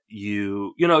that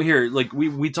here, like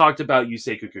we talked about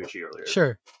Yusei Kikuchi earlier.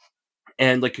 Sure.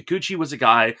 And like Kikuchi was a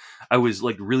guy I was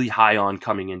like really high on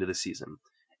coming into the season.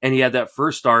 And he had that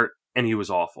first start and he was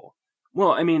awful.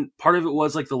 Well, I mean, part of it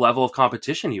was like the level of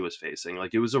competition he was facing.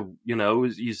 Like it was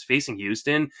he's facing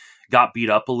Houston, got beat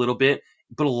up a little bit,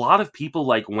 but a lot of people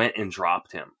like went and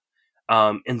dropped him.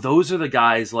 And those are the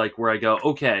guys like where I go,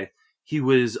 okay, he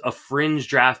was a fringe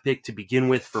draft pick to begin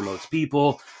with for most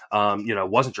people,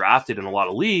 wasn't drafted in a lot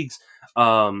of leagues,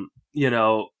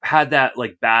 had that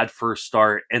like bad first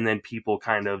start. And then people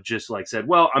kind of just like said,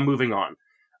 well, I'm moving on.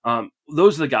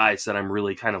 Those are the guys that I'm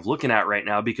really kind of looking at right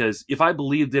now, because if I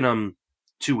believed in him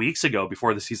 2 weeks ago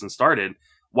before the season started,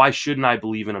 why shouldn't I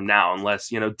believe in him now? Unless,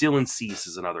 Dylan Cease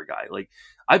is another guy. Like,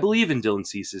 I believe in Dylan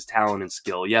Cease's talent and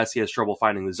skill. Yes, he has trouble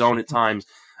finding the zone at times.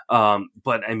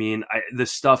 But I mean,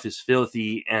 this stuff is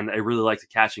filthy, and I really like the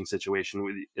catching situation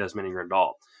with Yasmani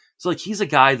Grandal. So like, he's a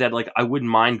guy that like, I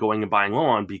wouldn't mind going and buying low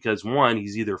on, because one,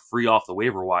 he's either free off the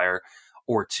waiver wire,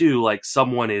 or two, like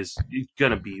someone is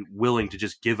going to be willing to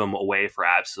just give him away for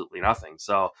absolutely nothing.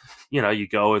 So, you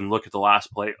go and look at the last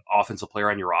offensive player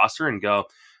on your roster and go,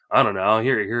 I don't know,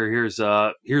 here's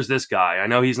this guy. I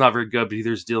know he's not very good, but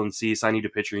there's Dylan Cease. I need a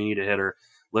pitcher, you need a hitter.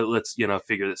 Let's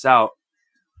figure this out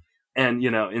and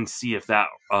and see if that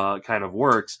kind of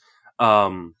works.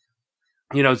 Xander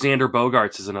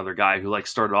Bogaerts is another guy who like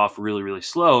started off really, really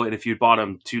slow, and if you'd bought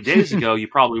him 2 days ago, you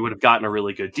probably would have gotten a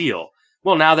really good deal.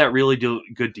 Well, now that really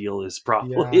good deal is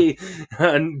probably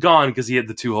gone because he had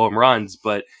the 2 home runs.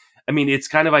 But I mean, it's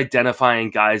kind of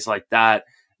identifying guys like that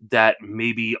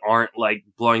maybe aren't like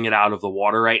blowing it out of the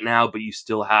water right now, but you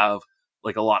still have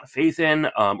like a lot of faith in,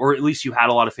 or at least you had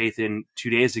a lot of faith in 2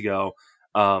 days ago,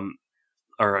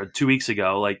 or 2 weeks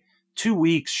ago. Like 2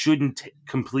 weeks shouldn't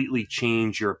completely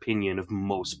change your opinion of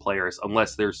most players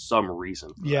unless there's some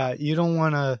reason. Yeah, you don't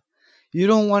want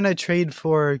to trade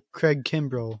for Craig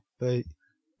Kimbrell, but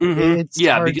it's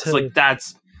hard because to... like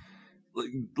that's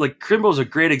like Kimbrell's a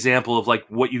great example of like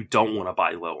what you don't want to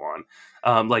buy low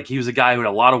on. Like he was a guy who had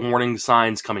a lot of warning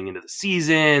signs coming into the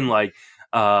season.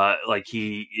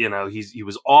 He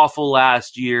was awful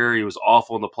last year. He was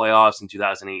awful in the playoffs in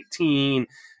 2018.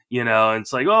 And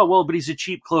it's like, oh well, but he's a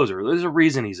cheap closer. There's a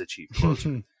reason he's a cheap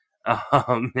closer.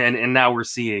 And now we're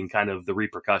seeing kind of the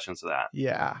repercussions of that.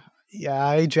 Yeah,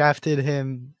 I drafted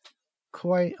him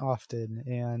quite often,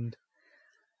 and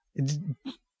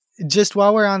just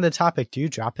while we're on the topic, do you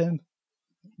drop him?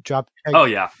 Oh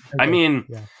yeah. Okay.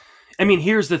 I mean,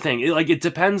 here's the thing. It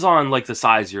depends on like the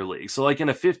size of your league. So like in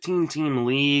a 15-team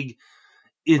league,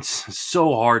 it's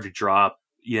so hard to drop,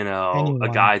 Anyone. a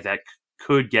guy that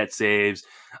could get saves.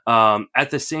 At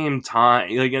the same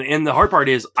time, like, and the hard part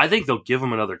is, I think they'll give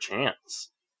him another chance.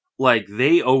 Like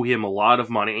they owe him a lot of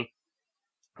money.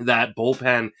 That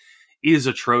bullpen is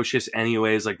atrocious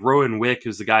anyways. Like Rowan Wick,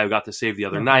 who's the guy who got the save the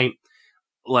other night.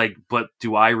 Like, but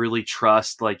do I really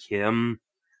trust like him?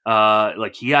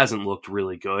 Like he hasn't looked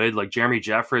really good. Like Jeremy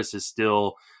Jeffress is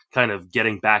still kind of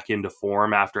getting back into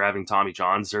form after having Tommy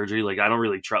John surgery. Like I don't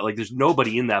really trust, like there's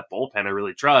nobody in that bullpen I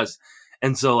really trust.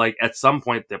 And so like at some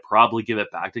point they'll probably give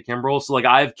it back to Kimbrell. So like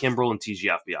I have Kimbrell and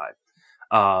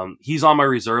TGFBI. He's on my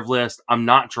reserve list. I'm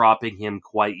not dropping him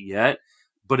quite yet,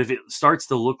 but if it starts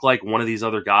to look like one of these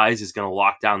other guys is going to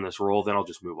lock down this role, then I'll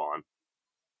just move on.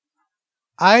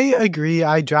 I agree.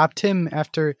 I dropped him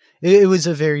after it was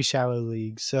a very shallow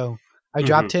league, so I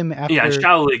dropped him after. Yeah, in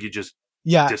shallow league you just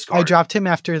discard. I dropped him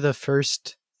after the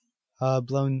first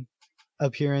blown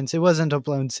appearance. It wasn't a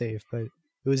blown save, but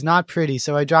it was not pretty,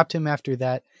 so I dropped him after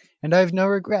that, and I have no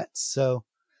regrets. So,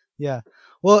 yeah.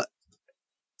 Well,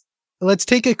 let's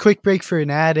take a quick break for an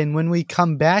ad. And when we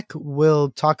come back, we'll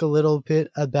talk a little bit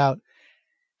about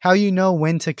how you know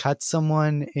when to cut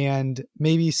someone and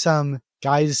maybe some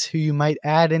guys who you might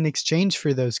add in exchange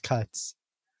for those cuts.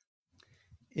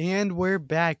 And we're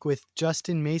back with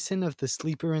Justin Mason of the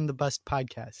Sleeper in the Bust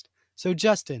podcast. So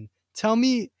Justin, tell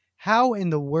me, how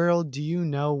in the world do you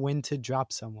know when to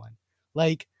drop someone?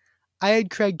 Like, I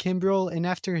had Craig Kimbrell, and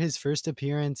after his first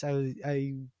appearance,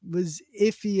 I was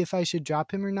iffy if I should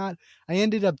drop him or not. I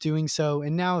ended up doing so,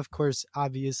 and now, of course,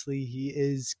 obviously, he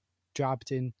is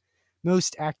dropped in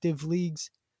most active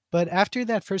leagues. But after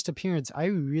that first appearance, I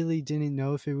really didn't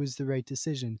know if it was the right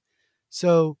decision.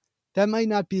 So that might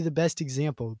not be the best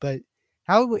example, but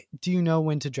how do you know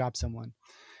when to drop someone?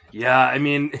 Yeah, I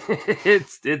mean,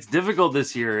 it's difficult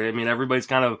this year. I mean, everybody's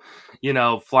kind of,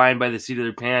 flying by the seat of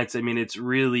their pants. I mean, it's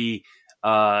really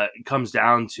it comes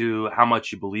down to how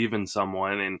much you believe in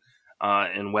someone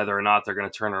and whether or not they're going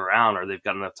to turn it around or they've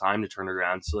got enough time to turn it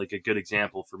around. So, like, a good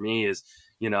example for me is,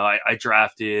 I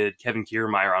drafted Kevin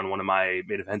Kiermaier on one of my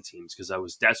main event teams because I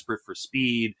was desperate for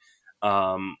speed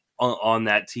on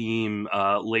that team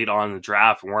late on in the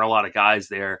draft. There weren't a lot of guys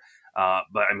there.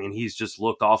 But I mean, he's just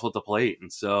looked awful at the plate,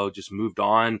 and so just moved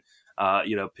on.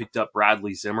 Picked up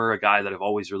Bradley Zimmer, a guy that I've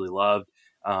always really loved,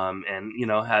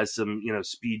 and has some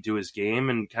speed to his game,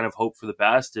 and kind of hope for the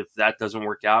best. If that doesn't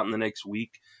work out in the next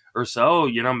week or so,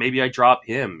 maybe I drop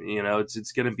him.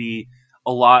 It's going to be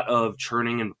a lot of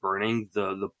churning and burning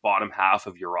the bottom half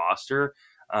of your roster.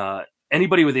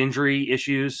 Anybody with injury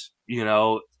issues,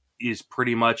 is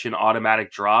pretty much an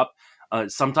automatic drop.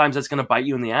 Sometimes that's going to bite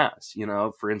you in the ass.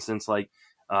 For instance, like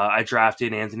I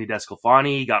drafted Anthony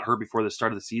Descalfani, he got hurt before the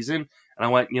start of the season. And I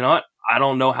went, you know what? I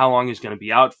don't know how long he's going to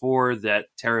be out for. That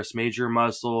teres major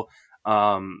muscle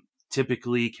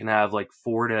typically can have like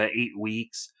 4 to 8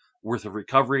 weeks worth of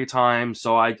recovery time.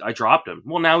 So I dropped him.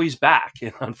 Well, now he's back.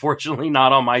 And unfortunately,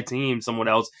 not on my team. Someone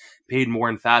else paid more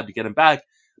in fab to get him back.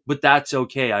 But that's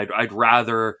okay. I'd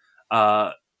rather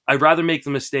make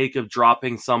the mistake of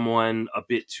dropping someone a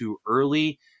bit too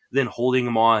early than holding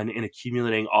them on and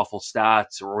accumulating awful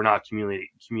stats or not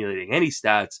accumulating any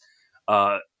stats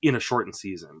in a shortened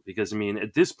season. Because, I mean,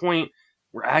 at this point,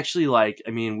 we're actually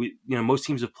most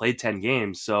teams have played 10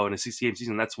 games. So in a 60-game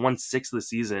season, that's 1/6 of the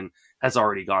season has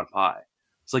already gone by.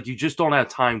 It's like you just don't have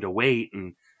time to wait.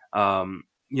 And,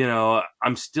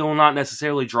 I'm still not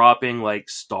necessarily dropping like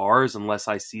stars unless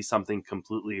I see something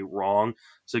completely wrong.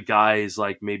 So guys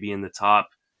like maybe in the top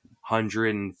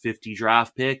 150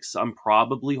 draft picks, I'm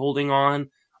probably holding on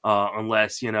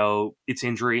unless, it's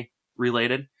injury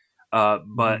related.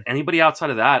 But anybody outside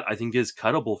of that, I think is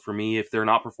cuttable for me if they're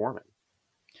not performing.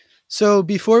 So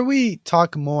before we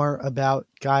talk more about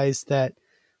guys that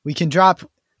we can drop,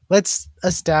 let's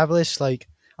establish like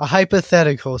a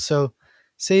hypothetical. So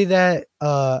say that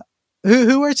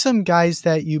who are some guys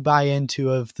that you buy into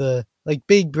of the like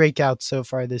big breakouts so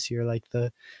far this year, like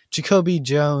the Jacoby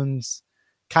Jones,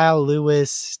 Kyle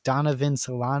Lewis, Donovan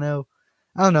Solano?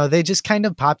 I don't know. They just kind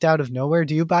of popped out of nowhere.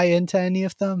 Do you buy into any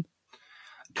of them?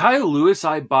 Kyle Lewis,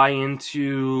 I buy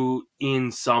into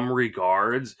in some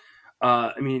regards.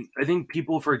 I think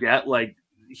people forget, like,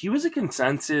 he was a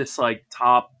consensus, like,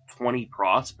 top 20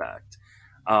 prospect.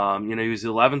 He was the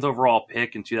 11th overall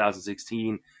pick in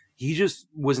 2016. He just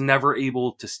was never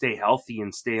able to stay healthy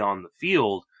and stay on the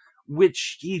field,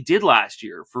 which he did last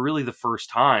year for really the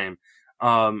first time.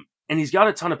 And he's got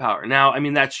a ton of power. Now, I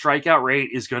mean, that strikeout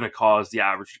rate is going to cause the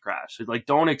average to crash. So, like,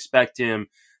 don't expect him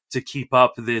to keep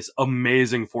up this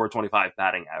amazing 425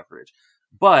 batting average.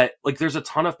 But, like, there's a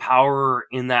ton of power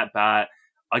in that bat.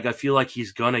 Like, I feel like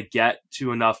he's going to get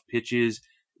to enough pitches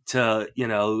to,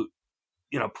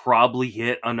 probably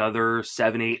hit another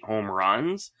 7-8 home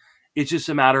runs. It's just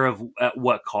a matter of at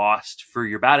what cost for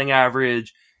your batting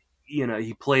average.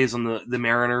 He plays on the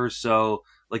Mariners, so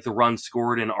like the runs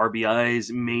scored and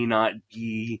RBIs may not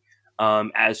be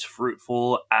as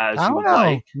fruitful as you would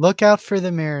like. Look out for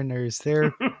the Mariners.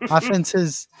 Their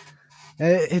offenses,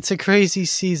 it's a crazy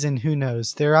season. Who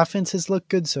knows? Their offenses look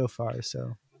good so far.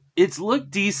 So it's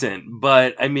looked decent,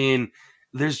 but I mean,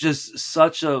 there's just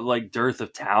such a like dearth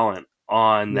of talent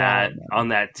on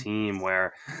that team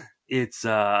where it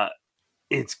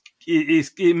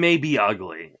may be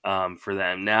ugly for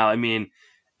them. Now, I mean,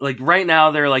 like right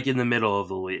now they're like in the middle of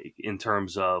the league in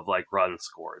terms of like runs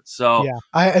scored. So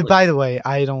yeah, by the way,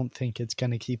 I don't think it's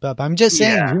going to keep up. I'm just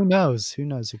saying, who knows? Who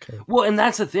knows? It could. Well, and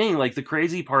that's the thing. Like the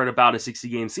crazy part about a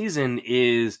 60-game season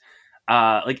is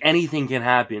like anything can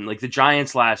happen. Like the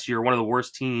Giants last year, one of the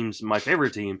worst teams, my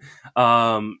favorite team,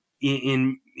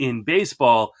 in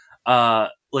baseball.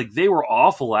 like they were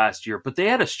awful last year, but they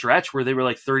had a stretch where they were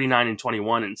like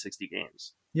 39-21 in 60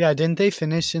 games. Yeah, didn't they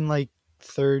finish in like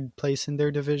third place in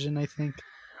their division, I think?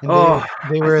 And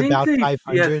they were I think about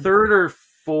 500. third or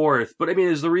fourth. But I mean,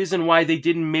 is the reason why they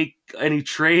didn't make any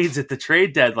trades at the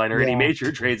trade deadline or any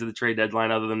major trades at the trade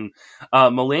deadline other than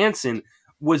Melanson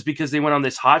was because they went on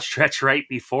this hot stretch right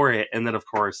before it, and then of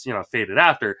course, faded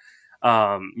after.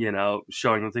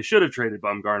 Showing that they should have traded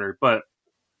Bumgarner. But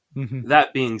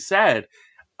that being said,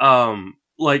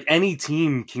 like any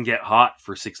team can get hot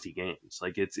for 60 games.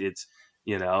 Like it's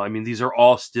I mean, these are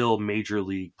all still major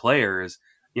league players.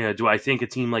 Do I think a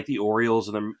team like the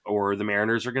Orioles or the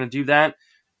Mariners are going to do that?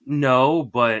 No,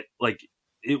 but like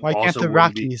why can't the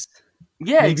Rockies?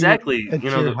 Yeah, maybe exactly.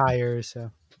 Higher,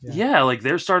 so. Yeah, like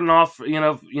they're starting off,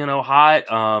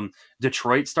 hot.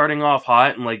 Detroit's starting off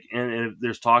hot, and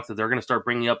there's talk that they're going to start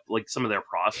bringing up like some of their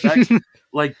prospects.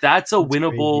 Like that's a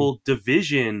winnable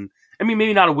division. I mean,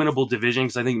 maybe not a winnable division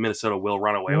because I think Minnesota will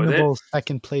run away with it.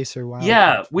 Second place or wild.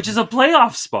 Yeah, which is a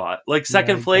playoff spot. Like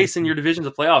second place in your division is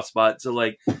a playoff spot. So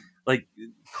like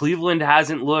Cleveland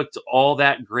hasn't looked all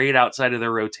that great outside of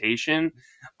their rotation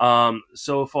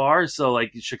so far. So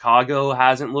like Chicago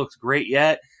hasn't looked great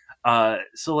yet.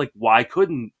 So like why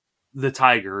couldn't the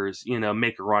Tigers,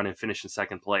 make a run and finish in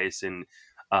second place? And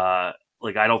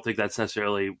like I don't think that's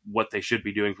necessarily what they should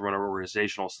be doing from an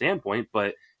organizational standpoint,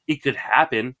 but it could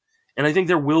happen. And I think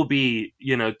there will be,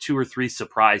 2 or 3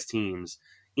 surprise teams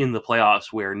in the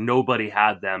playoffs where nobody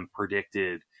had them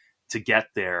predicted to get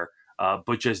there,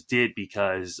 but just did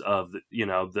because of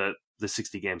the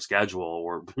 60-game schedule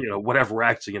or whatever we're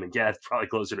actually going to get, probably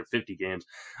closer to 50 games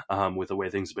with the way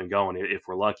things have been going if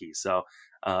we're lucky. So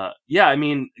I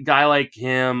mean, a guy like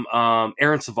him,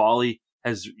 Aaron Savali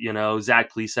has,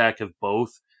 Zach Plesac have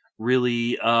both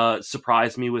really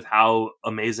surprised me with how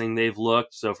amazing they've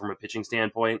looked. So from a pitching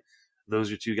standpoint,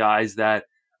 those are 2 guys that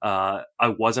I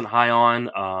wasn't high on.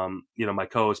 My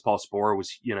co-host Paul Sporer was,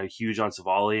 huge on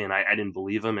Savali, and I didn't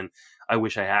believe him, and I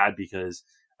wish I had because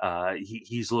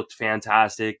he's looked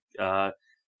fantastic. But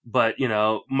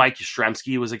Mike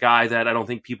Yastrzemski was a guy that I don't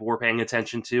think people were paying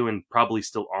attention to, and probably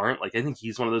still aren't. Like I think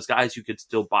he's one of those guys you could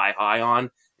still buy high on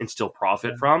and still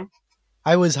profit from.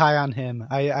 I was high on him.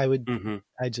 I would.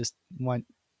 I just want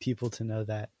people to know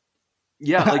that.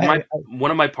 Yeah, like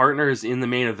one of my partners in the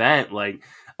main event, like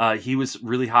he was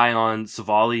really high on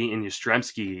Savali and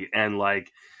Yastrzemski, and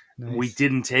like we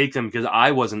didn't take them because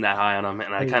I wasn't that high on them,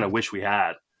 and I kind of wish we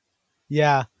had.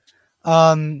 Yeah,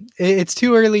 it's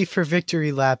too early for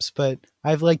victory laps, but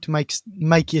I've liked Mike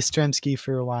Yastrzemski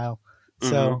for a while,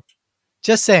 so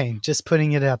just saying, just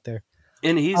putting it out there.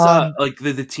 And he's like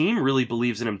the team really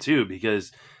believes in him too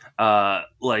because.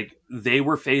 Like they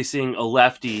were facing a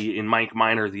lefty in Mike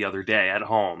Minor the other day at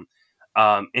home.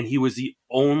 And he was the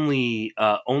only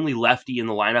lefty in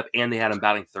the lineup, and they had him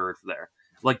batting third there.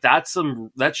 Like that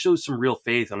shows some real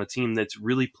faith on a team that's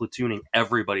really platooning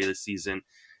everybody this season.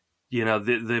 The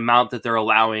amount that they're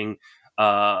allowing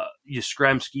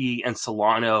Yastrzemski and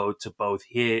Solano to both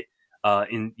hit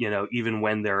even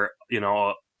when they're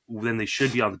when they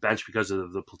should be on the bench because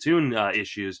of the platoon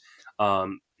issues.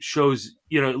 Shows,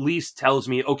 at least tells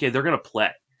me, okay, they're going to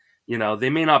play. They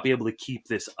may not be able to keep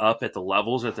this up at the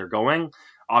levels that they're going.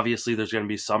 Obviously, there's going to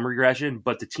be some regression,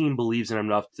 but the team believes in them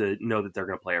enough to know that they're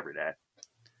going to play every day.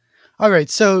 All right,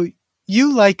 so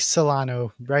you like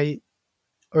Solano, right?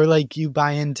 Or like you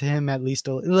buy into him at least,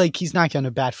 like he's not going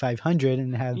to bat 500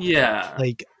 and have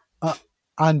like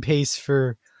on pace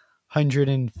for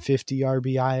 150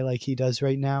 RBI like he does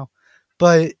right now.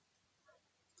 But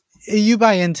you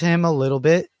buy into him a little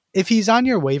bit. If he's on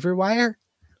your waiver wire,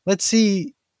 let's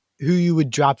see who you would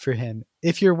drop for him.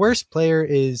 If your worst player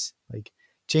is like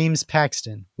James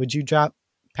Paxton, would you drop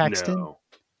Paxton? No.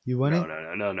 You wouldn't?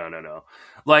 No.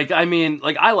 Like, I mean,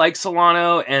 like I like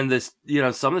Solano, and this,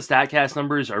 some of the StatCast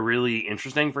numbers are really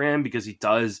interesting for him because he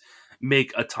does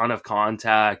make a ton of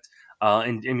contact,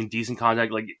 and I mean, decent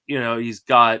contact. Like, he's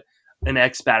got an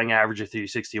X batting average of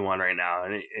 361 right now,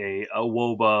 and a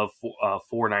WOBA of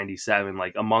 497,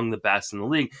 like among the best in the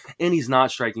league. And he's not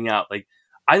striking out. Like,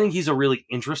 I think he's a really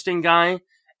interesting guy.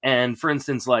 And for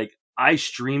instance, like I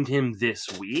streamed him this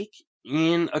week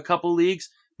in a couple leagues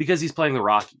because he's playing the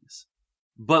Rockies.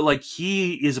 But like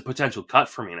he is a potential cut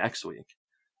for me next week.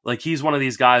 Like he's one of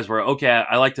these guys where, okay,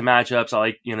 I like the matchups. I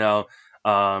like,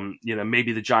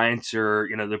 maybe the Giants are,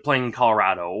 they're playing in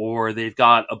Colorado, or they've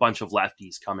got a bunch of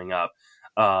lefties coming up,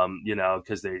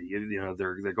 because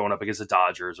they're going up against the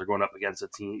Dodgers or going up against a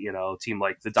team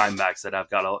like the Diamondbacks that have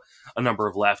got a number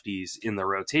of lefties in the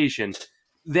rotation.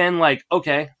 Then like,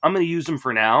 okay, I'm going to use him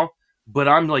for now, but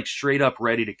I'm like straight up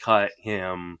ready to cut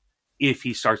him if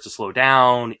he starts to slow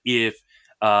down, if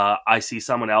I see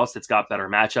someone else that's got better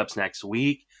matchups next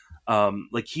week.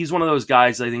 Like he's one of those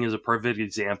guys that I think is a perfect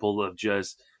example of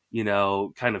just,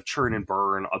 kind of churn and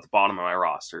burn at the bottom of my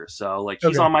roster. So like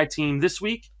he's on my team this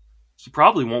week. He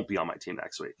probably won't be on my team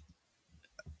next week.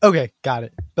 Okay, got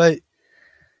it. But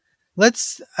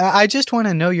I just want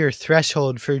to know your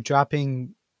threshold for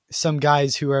dropping some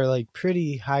guys who are like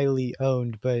pretty highly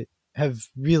owned, but have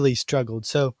really struggled.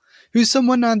 So who's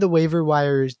someone on the waiver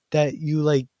wire that you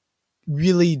like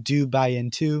really do buy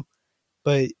into,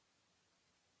 but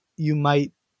you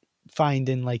might find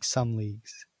in like some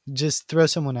leagues? Just throw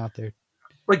someone out there.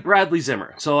 Like Bradley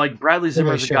Zimmer. So like Bradley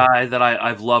Zimmer is a guy that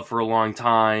I've loved for a long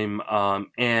time.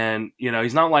 And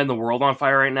he's not lighting the world on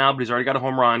fire right now, but he's already got a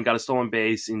home run, got a stolen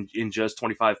base in just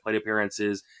 25 plate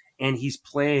appearances. And he's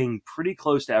playing pretty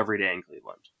close to every day in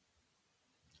Cleveland.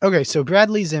 Okay. So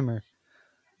Bradley Zimmer,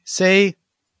 say,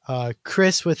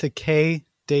 Chris with a K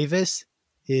Davis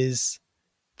is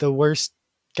the worst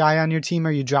guy on your team.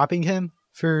 Are you dropping him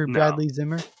for Bradley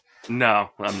Zimmer? No,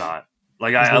 I'm not.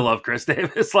 Like I love Chris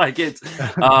Davis. Like it's,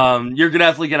 you're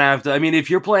definitely gonna have to. I mean, if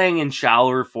you're playing in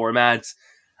shallower formats,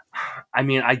 I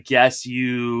mean, I guess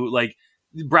you like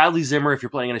Bradley Zimmer. If you're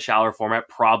playing in a shallower format,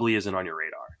 probably isn't on your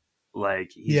radar.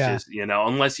 Like he's just,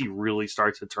 unless he really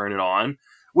starts to turn it on,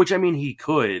 which I mean he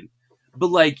could. But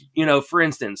like for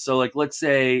instance, so like let's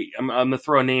say I'm gonna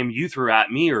throw a name you threw at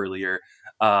me earlier,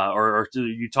 or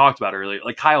you talked about earlier,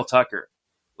 like Kyle Tucker.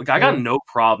 Like, I got no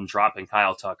problem dropping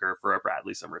Kyle Tucker for a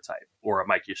Bradley Zimmer type or a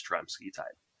Mike Yastrzemski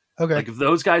type. Okay. Like, if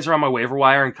those guys are on my waiver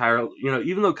wire and Kyle,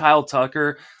 even though Kyle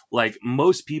Tucker, like,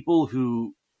 most people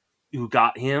who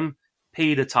got him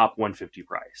paid a top 150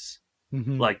 price.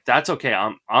 Mm-hmm. Like, that's okay.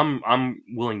 I'm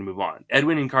willing to move on.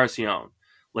 Edwin Encarnacion,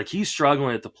 like, he's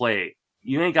struggling at the plate.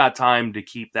 You ain't got time to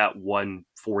keep that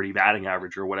 140 batting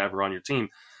average or whatever on your team.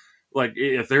 Like,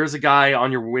 if there's a guy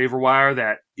on your waiver wire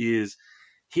that is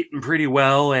hitting pretty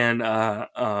well and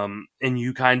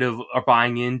you kind of are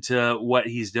buying into what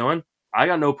he's doing, I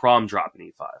got no problem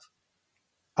dropping E5.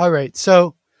 All right.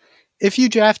 So if you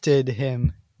drafted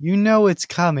him, it's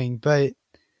coming, but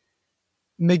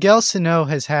Miguel Sano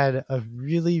has had a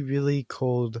really, really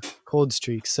cold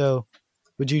streak. So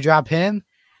would you drop him?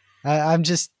 I'm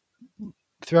just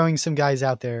throwing some guys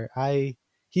out there.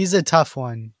 He's a tough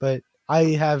one, but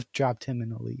I have dropped him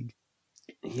in a league.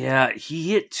 Yeah,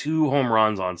 he hit 2 home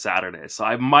runs on Saturday, so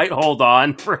I might hold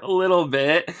on for a little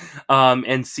bit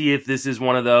and see if this is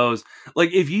one of those.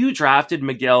 Like, if you drafted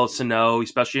Miguel Sano,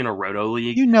 especially in a Roto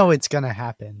league, it's gonna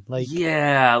happen. Like,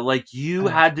 yeah, like you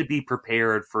had to be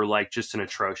prepared for like just an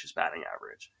atrocious batting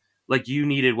average. Like you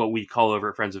needed what we call over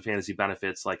at Friends of Fantasy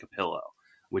Benefits like a pillow,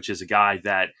 which is a guy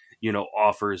that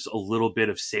offers a little bit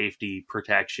of safety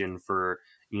protection for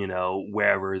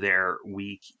wherever they're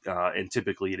weak, and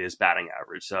typically it is batting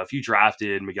average. So if you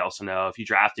drafted Miguel Sano, if you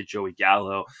drafted Joey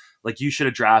Gallo, like you should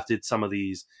have drafted some of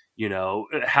these,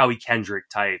 Howie Kendrick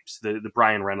types, the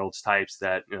Brian Reynolds types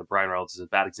that, Brian Reynolds is a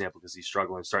bad example because he's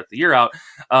struggling to start the year out.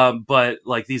 But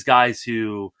like these guys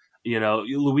who,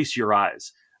 Luis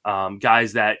Urias,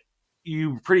 guys that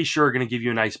you're pretty sure are going to give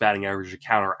you a nice batting average to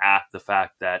counteract the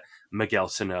fact that Miguel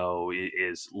Sano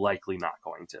is likely not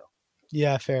going to.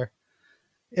 Yeah, fair.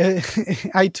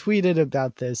 I tweeted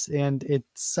about this and it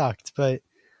sucked, but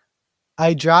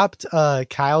I dropped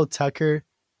Kyle Tucker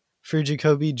for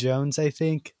Jacoby Jones, I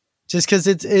think, just because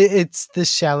it's the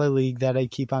shallow league that I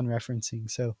keep on referencing.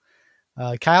 So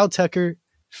Kyle Tucker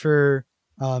for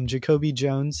Jacoby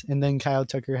Jones, and then Kyle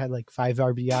Tucker had like 5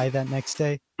 RBI that next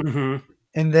day. Mm-hmm.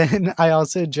 And then I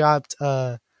also dropped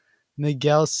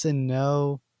Miguel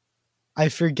Sano. I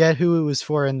forget who it was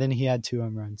for, and then he had 2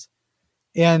 home runs.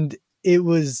 And it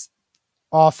was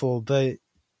awful, but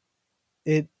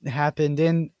it happened.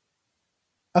 And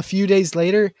a few days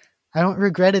later, I don't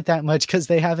regret it that much because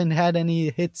they haven't had any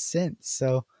hits since.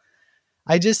 So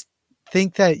I just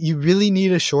think that you really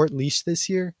need a short leash this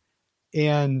year.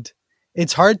 And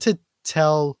it's hard to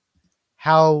tell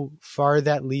how long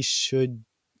that leash should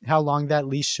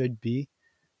be.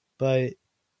 But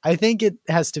I think it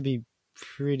has to be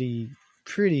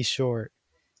pretty short.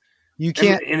 You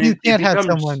can't have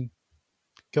someone.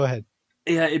 Go ahead.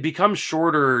 Yeah, it becomes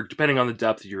shorter depending on the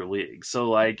depth of your league. So,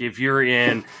 like, if you're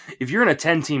in a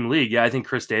 10-team league, yeah, I think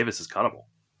Chris Davis is cuttable.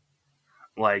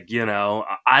 Like,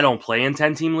 I don't play in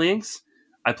 10-team leagues.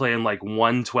 I play in like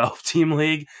 1 12-team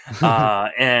league,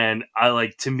 and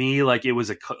to me, like it was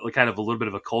a kind of a little bit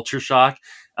of a culture shock,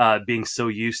 being so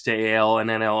used to AL and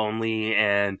NL only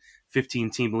and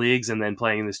 15-team leagues, and then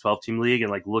playing in this 12-team league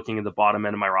and like looking at the bottom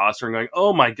end of my roster and going,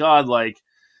 oh my god, like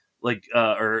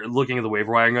or looking at the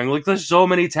waiver wire and going, like, there's so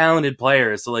many talented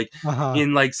players. So like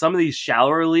in like some of these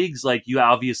shallower leagues, like you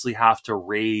obviously have to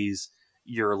raise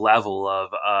your level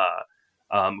of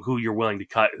who you're willing to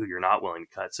cut, who you're not willing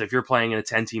to cut. So if you're playing in a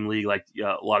 10-team league, like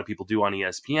a lot of people do on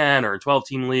ESPN, or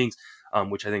 12-team leagues,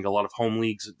 which I think a lot of home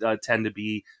leagues tend to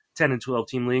be 10 and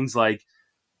 12-team leagues, like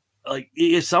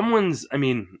if someone's, I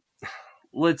mean,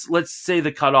 let's say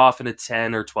the cutoff in a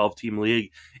 10 or 12-team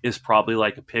league is probably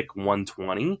like a pick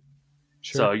 120.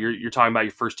 Sure. So you're talking about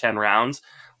your first 10 rounds.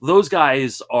 Those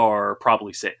guys are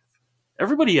probably safe.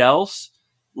 Everybody else,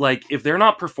 like if they're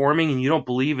not performing and you don't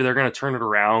believe they're going to turn it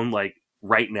around like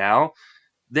right now,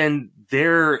 then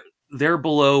they're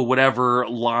below whatever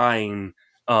line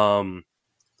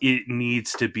it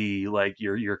needs to be, like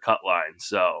your cut line.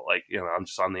 So like, I'm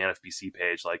just on the NFBC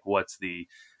page, like what's the,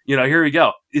 here we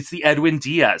go. It's the Edwin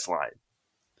Diaz line.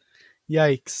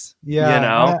 Yikes.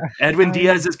 Yeah. Edwin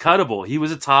Diaz is cuttable. He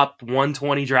was a top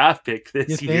 120 draft pick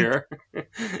this year.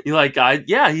 You're like,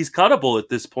 he's cuttable at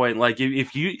this point. Like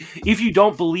if you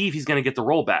don't believe he's going to get the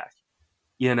rollback,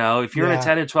 if you're in a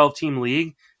 10 and 12 team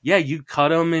league, you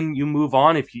cut him and you move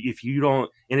on. If you don't,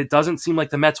 and it doesn't seem like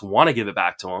the Mets want to give it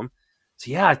back to him.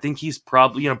 So I think he's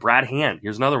probably, Brad Hand.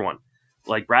 Here's another one.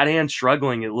 Like Brad Hand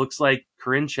struggling. It looks like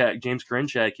James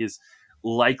Karinchak is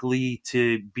likely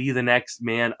to be the next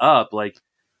man up. Like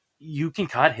you can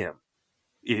cut him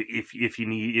if you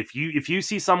need, if you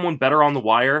see someone better on the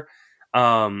wire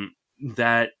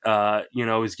that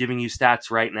is giving you stats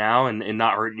right now and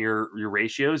not hurting your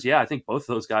ratios. I think both of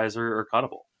those guys are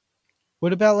cuttable.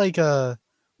 What about like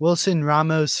Wilson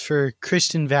Ramos for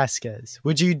Christian Vasquez?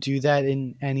 Would you do that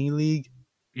in any league?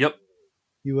 Yep.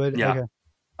 You would? Yeah. Okay.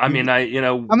 I mean,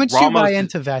 how much do you buy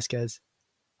into Vasquez?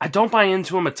 I don't buy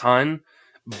into him a ton,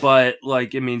 but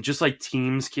like, I mean, just like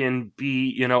teams can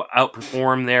be,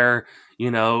 outperform their,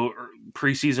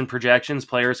 preseason projections,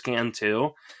 players can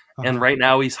too. Uh-huh. And right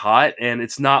now he's hot, and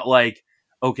it's not like,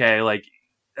 okay, like,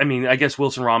 I mean, I guess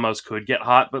Wilson Ramos could get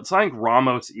hot, but it's not like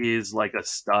Ramos is like a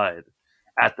stud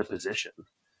at the position.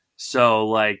 So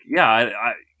like,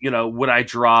 I would I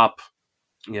drop,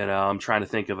 I'm trying to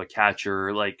think of a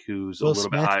catcher like who's Will a little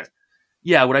Smith? Bit higher.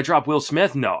 Yeah, would I drop Will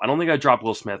Smith? No, I don't think I'd drop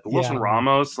Will Smith. But Wilson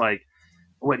Ramos, like,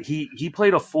 he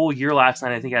played a full year last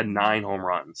night. I think he had 9 home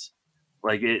runs.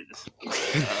 Like it,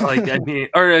 like I mean,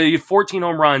 or 14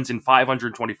 home runs in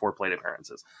 524 plate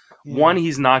appearances. Yeah. One,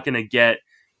 he's not going to get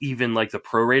even like the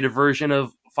prorated version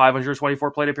of 524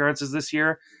 plate appearances this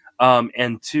year.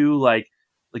 And 2, like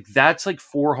that's like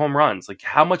 4 home runs. Like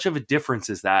how much of a difference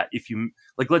is that if you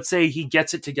like, let's say he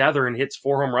gets it together and hits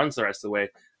 4 home runs the rest of the way.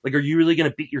 Like, are you really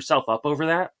going to beat yourself up over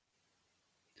that?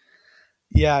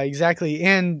 Yeah, exactly.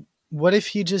 And what if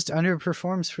he just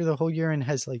underperforms for the whole year and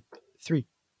has like 3?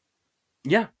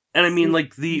 Yeah. And I mean,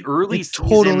 like the early season,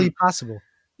 totally possible.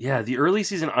 Yeah. The early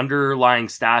season underlying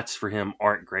stats for him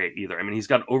aren't great either. I mean, he's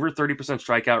got over 30%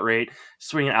 strikeout rate,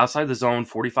 swinging outside the zone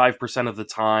 45% of the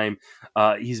time.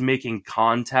 He's making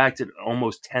contact at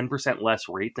almost 10% less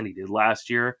rate than he did last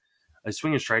year. His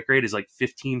swing and strike rate is like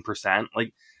 15%.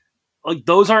 Like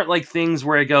those aren't like things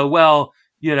where I go, well,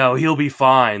 he'll be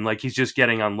fine. Like he's just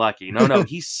getting unlucky. No,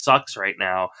 he sucks right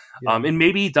now. Yeah. And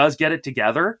maybe he does get it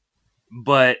together,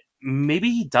 but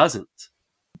maybe he doesn't.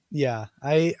 Yeah,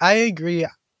 I agree.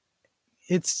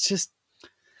 It's just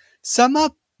sum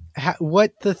up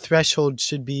what the threshold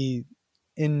should be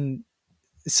in.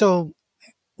 So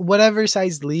whatever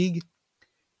size league,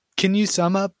 can you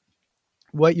sum up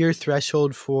what your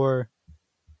threshold for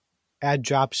ad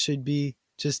drops should be?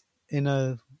 Just in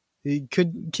a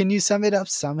can you sum it up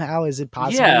somehow? Is it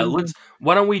possible? Yeah,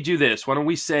 why don't we do this? Why don't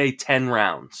we say 10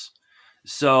 rounds?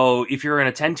 So if you're in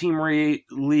a 10-team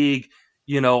league,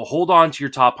 hold on to your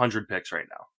top 100 picks right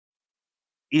now.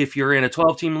 If you're in a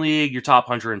 12-team league, your top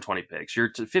 120 picks. Your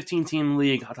 15-team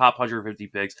league, top 150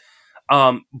 picks.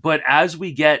 But as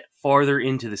we get farther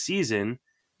into the season,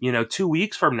 2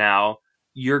 weeks from now,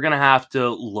 you're going to have to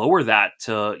lower that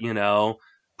to,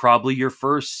 probably your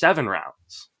first 7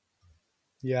 rounds.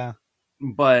 Yeah.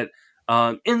 But,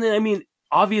 and then, I mean,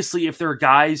 obviously if there are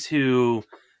guys who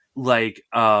like,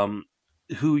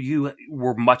 who you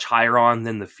were much higher on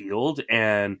than the field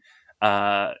and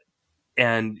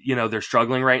they're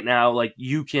struggling right now, like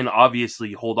you can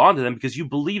obviously hold on to them because you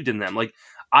believed in them. Like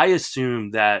I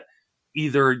assume that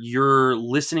either you're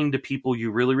listening to people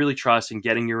you really, really trust and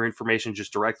getting your information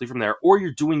just directly from there, or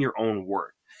you're doing your own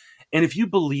work. And if you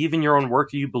believe in your own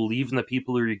work, you believe in the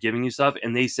people who are giving you stuff,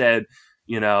 and they said,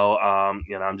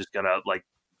 I'm just gonna like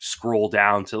scroll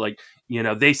down to like,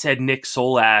 they said Nick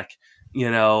Solak,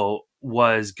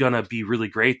 was going to be really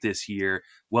great this year.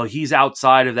 Well, he's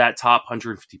outside of that top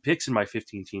 150 picks in my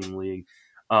 15-team league.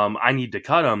 I need to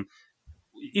cut him.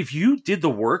 If you did the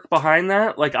work behind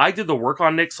that, like I did the work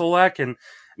on Nick Solak, and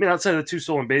I mean, outside of the 2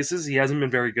 stolen bases, he hasn't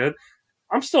been very good.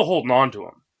 I'm still holding on to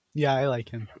him. Yeah, I like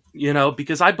him.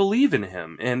 Because I believe in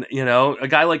him. And, a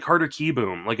guy like Carter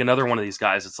Kieboom, like another one of these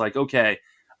guys, it's like, okay,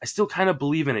 I still kind of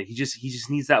believe in it. He just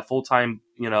needs that full-time,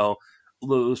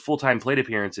 those full-time plate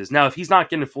appearances. Now, if he's not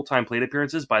getting full-time plate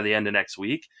appearances by the end of next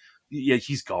week, yeah,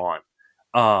 he's gone.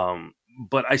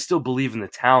 But I still believe in the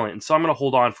talent, and so I'm going to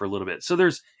hold on for a little bit. So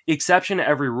there's exception to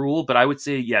every rule, but I would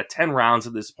say, 10 rounds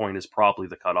at this point is probably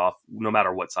the cutoff, no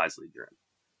matter what size league you're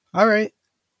in. All right.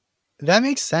 That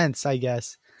makes sense, I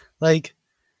guess. Like,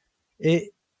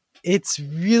 it's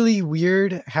really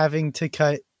weird having to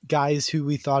cut guys who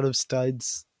we thought of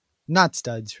studs. Not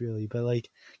studs, really, but like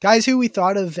guys who we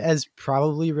thought of as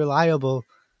probably reliable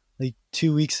like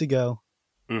 2 weeks ago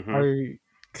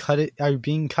are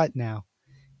being cut now.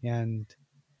 And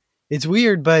it's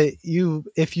weird, but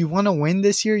if you want to win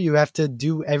this year, you have to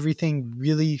do everything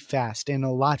really fast and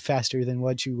a lot faster than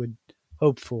what you would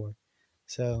hope for.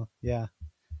 So, yeah.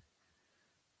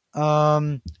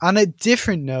 On a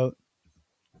different note,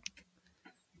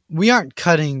 we aren't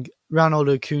cutting Ronald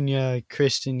Acuna,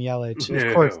 Christian Yelich. No.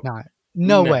 Of course not.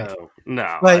 No way.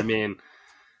 No, but, I mean...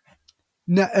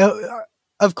 No,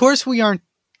 of course we aren't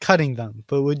cutting them,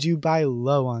 but would you buy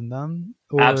low on them?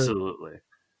 Or... Absolutely.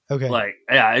 Okay. Like,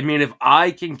 yeah, I mean, if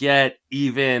I can get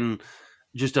even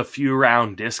just a few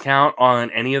round discount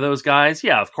on any of those guys,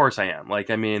 yeah, of course I am. Like,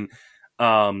 I mean,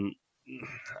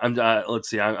 let's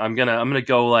see, I'm gonna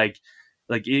go like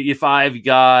if I've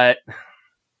got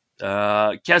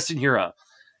Keston Hiura,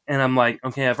 and I'm like,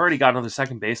 okay, I've already got another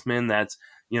second baseman that's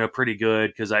pretty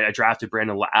good because I drafted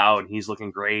Brandon Lau and he's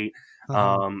looking great.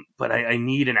 But I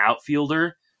need an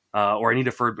outfielder or I need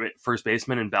a first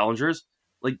baseman in Bellinger's.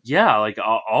 Like, yeah, like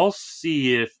I'll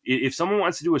see if someone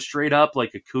wants to do a straight up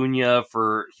like Acuna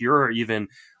for Hiura, or even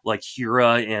like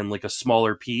Hiura and like a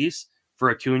smaller piece for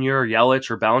Acuna or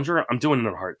Yelich or Bellinger, I'm doing it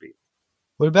in a heartbeat.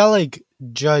 What about like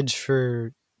Judge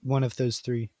for one of those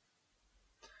 3?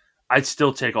 I'd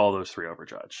still take all those 3 over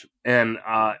Judge, and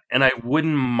I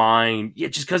wouldn't mind,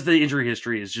 just because the injury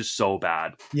history is just so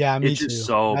bad. Yeah, me it's too. Just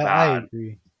so bad. I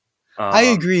agree. I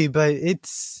agree, but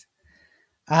it's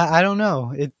I don't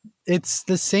know. It's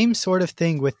the same sort of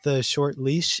thing with the short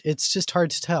leash. It's just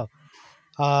hard to tell.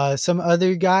 Some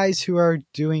other guys who are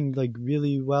doing like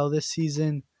really well this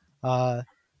season.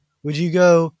 Would you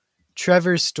go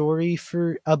Trevor Story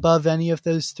for above any of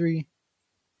those 3?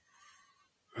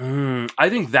 I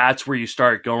think that's where you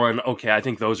start going, okay, I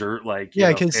think those are like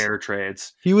fair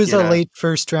trades. He was a late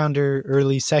first rounder,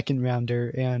 early second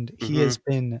rounder, and he has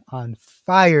been on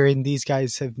fire, and these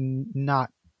guys have not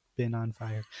been on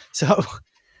fire. So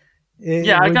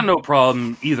I got no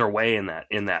problem either way in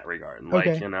that regard. Like,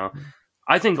 okay.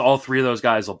 I think all 3 of those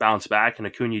guys will bounce back, and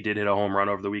Acuna did hit a home run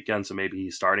over the weekend, so maybe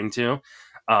he's starting to.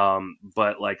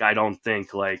 But like, I don't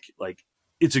think like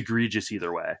it's egregious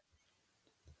either way.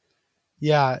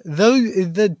 Yeah, though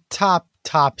the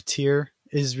top tier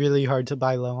is really hard to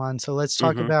buy low on. So let's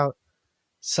talk about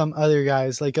some other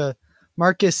guys, like a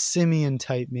Marcus Semien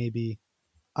type, maybe.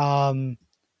 Are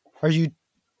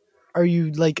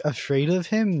you like afraid of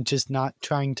him, just not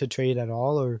trying to trade at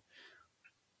all, or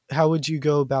how would you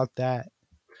go about that?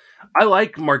 I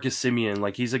like Marcus Semien.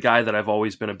 Like, he's a guy that I've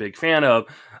always been a big fan of.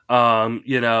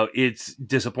 It's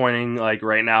disappointing, like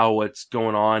right now, what's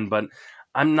going on, but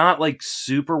I'm not like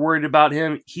super worried about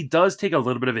him. He does take a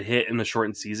little bit of a hit in the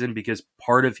shortened season because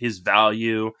part of his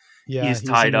value is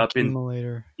tied up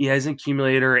in he's an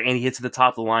accumulator, and he hits at the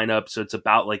top of the lineup. So it's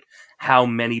about like how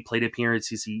many plate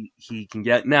appearances he can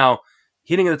get. Now,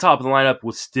 hitting at the top of the lineup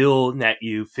will still net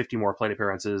you 50 more plate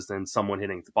appearances than someone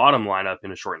hitting at the bottom lineup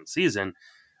in a shortened season.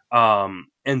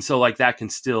 And so like that can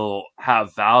still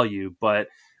have value, but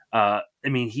I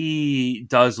mean, he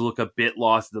does look a bit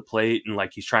lost at the plate, and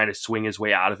like he's trying to swing his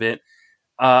way out of it.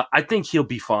 I think he'll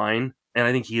be fine, and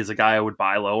I think he is a guy I would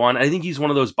buy low on. I think he's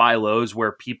one of those buy lows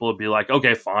where people would be like,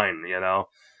 okay, fine,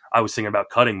 I was thinking about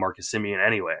cutting Marcus Semien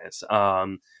anyways.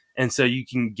 And so you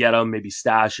can get him, maybe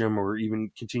stash him, or even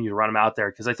continue to run him out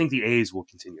there, because I think the A's will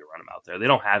continue to run him out there. They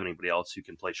don't have anybody else who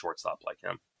can play shortstop like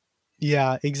him.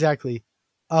 Yeah, exactly.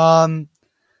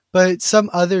 But some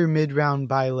other mid-round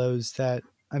buy lows that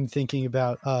I'm thinking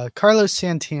about, Carlos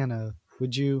Santana.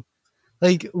 Would you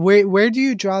like where do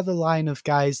you draw the line of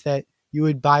guys that you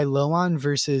would buy low on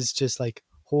versus just like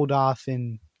hold off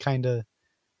and kind of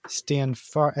stand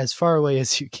as far away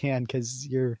as you can because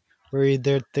you're worried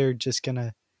they're just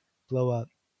gonna blow up?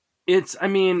 I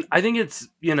think it's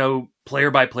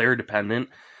player by player dependent.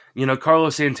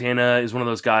 Carlos Santana is one of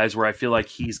those guys where I feel like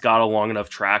he's got a long enough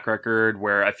track record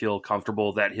where I feel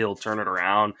comfortable that he'll turn it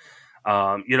around.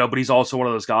 But he's also one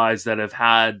of those guys that have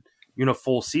had,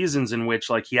 full seasons in which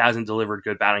like he hasn't delivered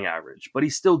good batting average, but he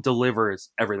still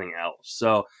delivers everything else.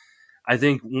 So I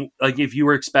think like if you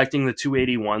were expecting the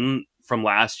 281 from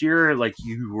last year, like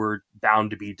you were bound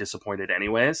to be disappointed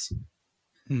anyways.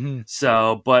 Mm-hmm.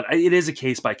 So, but it is a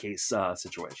case by case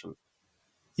situation.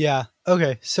 Yeah.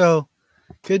 Okay. So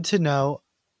good to know.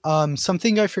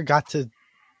 Something I forgot to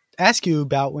ask you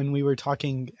about when we were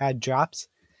talking ad drops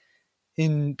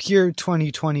in pure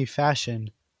 2020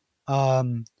 fashion.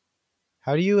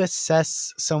 How do you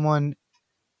assess someone?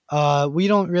 We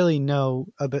don't really know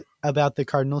about the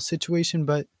Cardinals situation,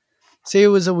 but say it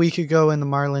was a week ago and the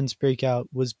Marlins breakout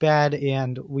was bad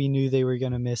and we knew they were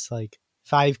going to miss like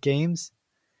 5 games.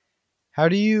 How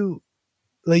do you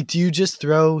do you just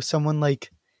throw someone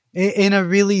like in a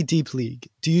really deep league?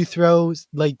 Do you throw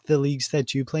like the leagues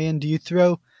that you play in? Do you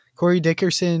throw Corey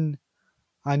Dickerson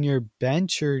on your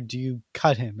bench or do you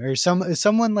cut him or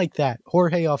someone like that?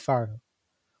 Jorge Alfaro.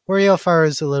 Jorge Alfaro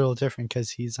is a little different because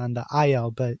he's on the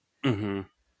IL, but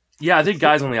yeah, I think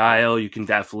guys on the IL you can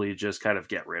definitely just kind of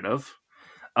get rid of.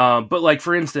 But like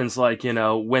for instance, like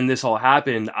when this all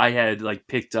happened, I had like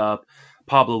picked up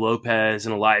Pablo Lopez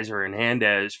and Eliza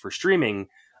Hernandez for streaming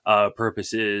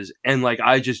purposes, and like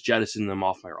I just jettisoned them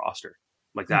off my roster.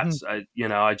 Like that's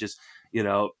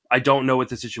I don't know what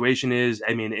the situation is.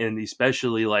 I mean, and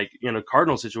especially like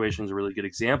Cardinal situation is a really good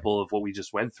example of what we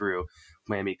just went through,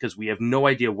 Miami, because we have no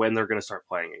idea when they're going to start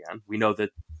playing again. We know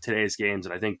that today's games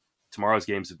and I think tomorrow's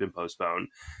games have been postponed,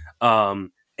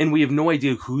 and we have no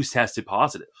idea who's tested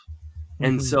positive.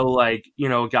 And so like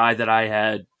a guy that I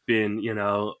had been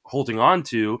holding on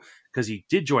to because he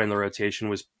did join the rotation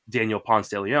was Daniel Ponce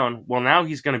de Leon. Well, now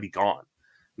he's going to be gone,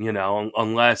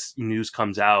 unless news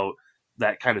comes out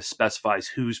that kind of specifies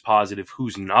who's positive,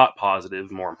 who's not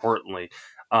positive, more importantly,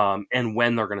 and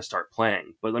when they're going to start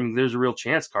playing. But I mean, there's a real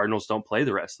chance Cardinals don't play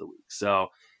the rest of the week. So,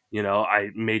 I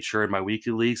made sure in my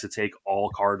weekly leagues to take all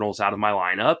Cardinals out of my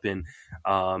lineup,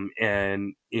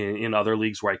 and in other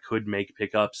leagues where I could make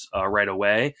pickups right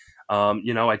away,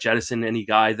 I jettisoned any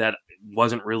guy that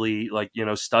wasn't really like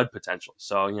stud potential.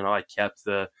 So I kept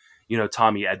the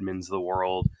Tommy Edmonds of the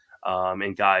world,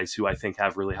 and guys who I think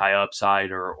have really high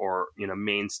upside or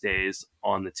mainstays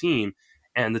on the team,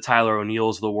 and the Tyler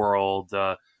O'Neills of the world,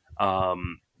 the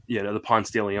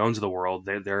Ponce de Leons of the world.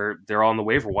 They're on the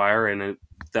waiver wire, and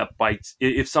that bites.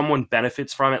 If someone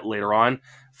benefits from it later on,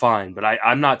 fine. But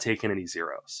I'm not taking any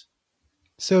zeros.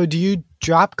 So do you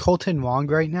drop Colton Wong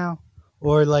right now,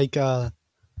 or like a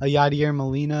Yadier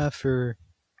Molina for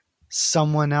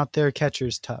someone out there?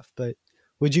 Catcher's tough, but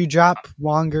would you drop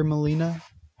Wong or Molina?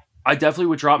 I definitely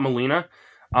would drop Molina.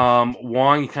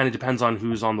 Wong, it kind of depends on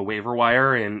who's on the waiver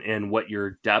wire and what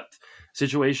your depth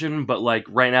situation. But like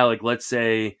right now, like let's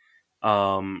say,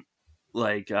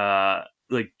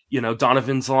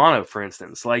 Donovan Solano, for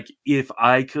instance. Like if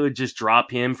I could just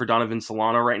drop him for Donovan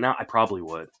Solano right now, I probably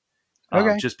would.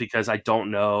 Okay. Just because I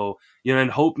don't know, and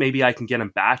hope maybe I can get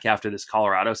him back after this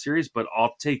Colorado series. But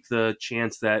I'll take the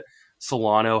chance that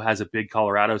Solano has a big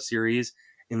Colorado series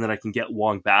and that I can get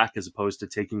Wong back as opposed to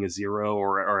taking a zero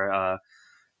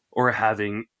or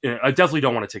having. I definitely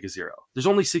don't want to take a zero. There's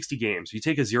only 60 games. You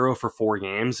take a zero for 4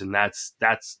 games, and that's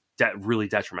really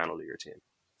detrimental to your team.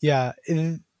 Yeah.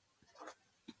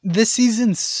 This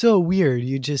season's so weird.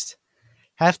 You just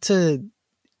have to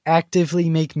actively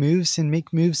make moves and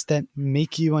make moves that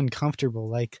make you uncomfortable.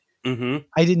 Like I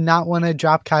did not want to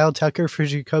drop Kyle Tucker for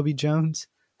Jacoby Jones,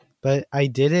 but I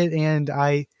did it, and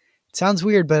it sounds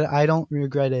weird, but I don't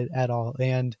regret it at all.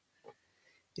 And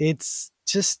it's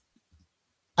just,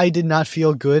 I did not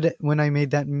feel good when I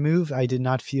made that move. I did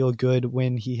not feel good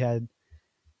when he had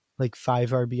like 5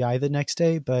 RBI the next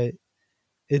day, but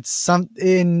it's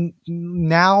something.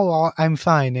 Now I'm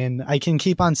fine, and I can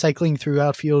keep on cycling through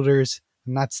outfielders.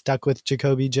 I'm not stuck with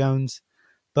Jacoby Jones,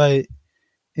 but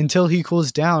until he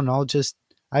cools down,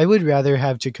 I would rather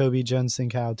have Jacoby Jones than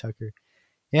Kyle Tucker.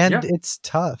 And It's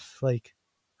tough. Like,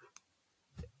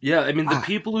 yeah, I mean, the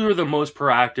people who are the most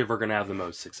proactive are going to have the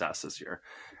most success this year.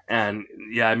 And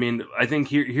yeah, I mean, I think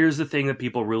here's the thing that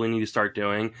people really need to start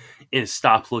doing is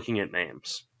stop looking at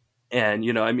names. And,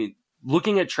 I mean,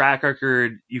 looking at track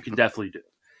record, you can definitely do.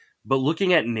 But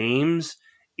looking at names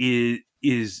is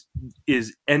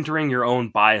entering your own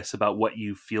bias about what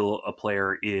you feel a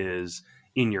player is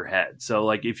in your head. So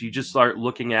like if you just start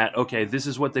looking at, okay, this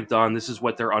is what they've done, this is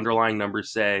what their underlying numbers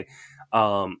say,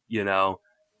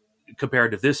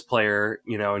 compared to this player,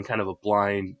 and kind of a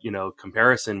blind,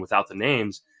 comparison without the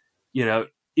names,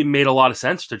 it made a lot of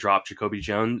sense to drop Jacoby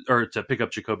Jones or to pick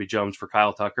up Jacoby Jones for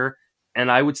Kyle Tucker.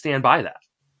 And I would stand by that.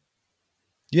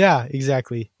 Yeah,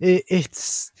 exactly.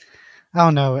 It's, I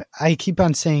don't know. I keep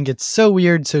on saying it's so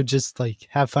weird. So just like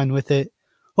have fun with it.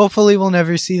 Hopefully we'll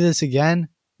never see this again.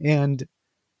 And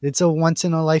it's a once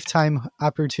in a lifetime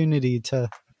opportunity to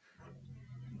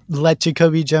let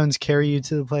Jacoby Jones carry you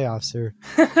to the playoffs or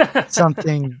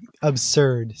something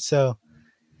absurd. So,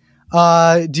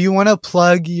 do you want to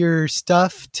plug your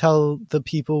stuff? Tell the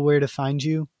people where to find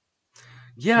you.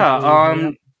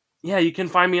 Yeah. You can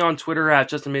find me on Twitter at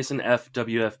Justin Mason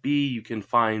FWFB. You can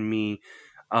find me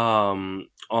on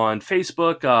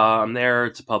Facebook. I'm there.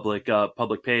 It's a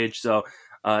public page. So,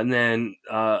 and then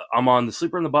I'm on the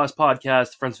Sleeper in the Bus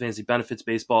podcast, Friends of Fantasy Benefits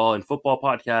Baseball and Football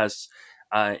podcasts,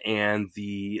 and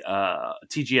the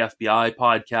TGFBI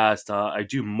podcast. I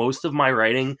do most of my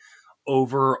writing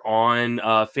over on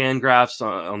Fangraphs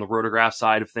on the Rotograph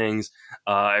side of things.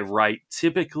 I write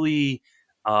typically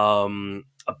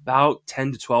about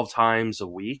 10 to 12 times a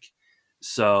week.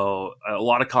 So a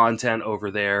lot of content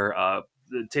over there.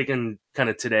 Taking kind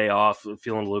of today off,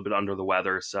 feeling a little bit under the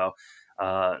weather. So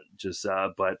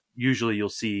but usually you'll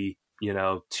see,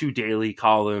 2 daily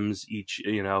columns each,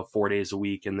 4 days a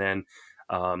week. And then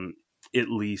at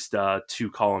least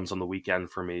 2 columns on the weekend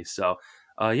for me. So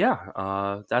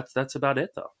that's about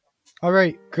it though. All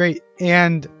right, great.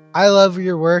 And I love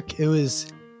your work. It was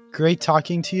great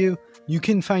talking to you. You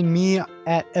can find me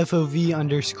at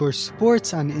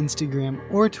FOV_sports on Instagram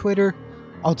or Twitter.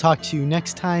 I'll talk to you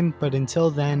next time, but until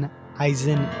then,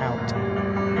 Eisen out.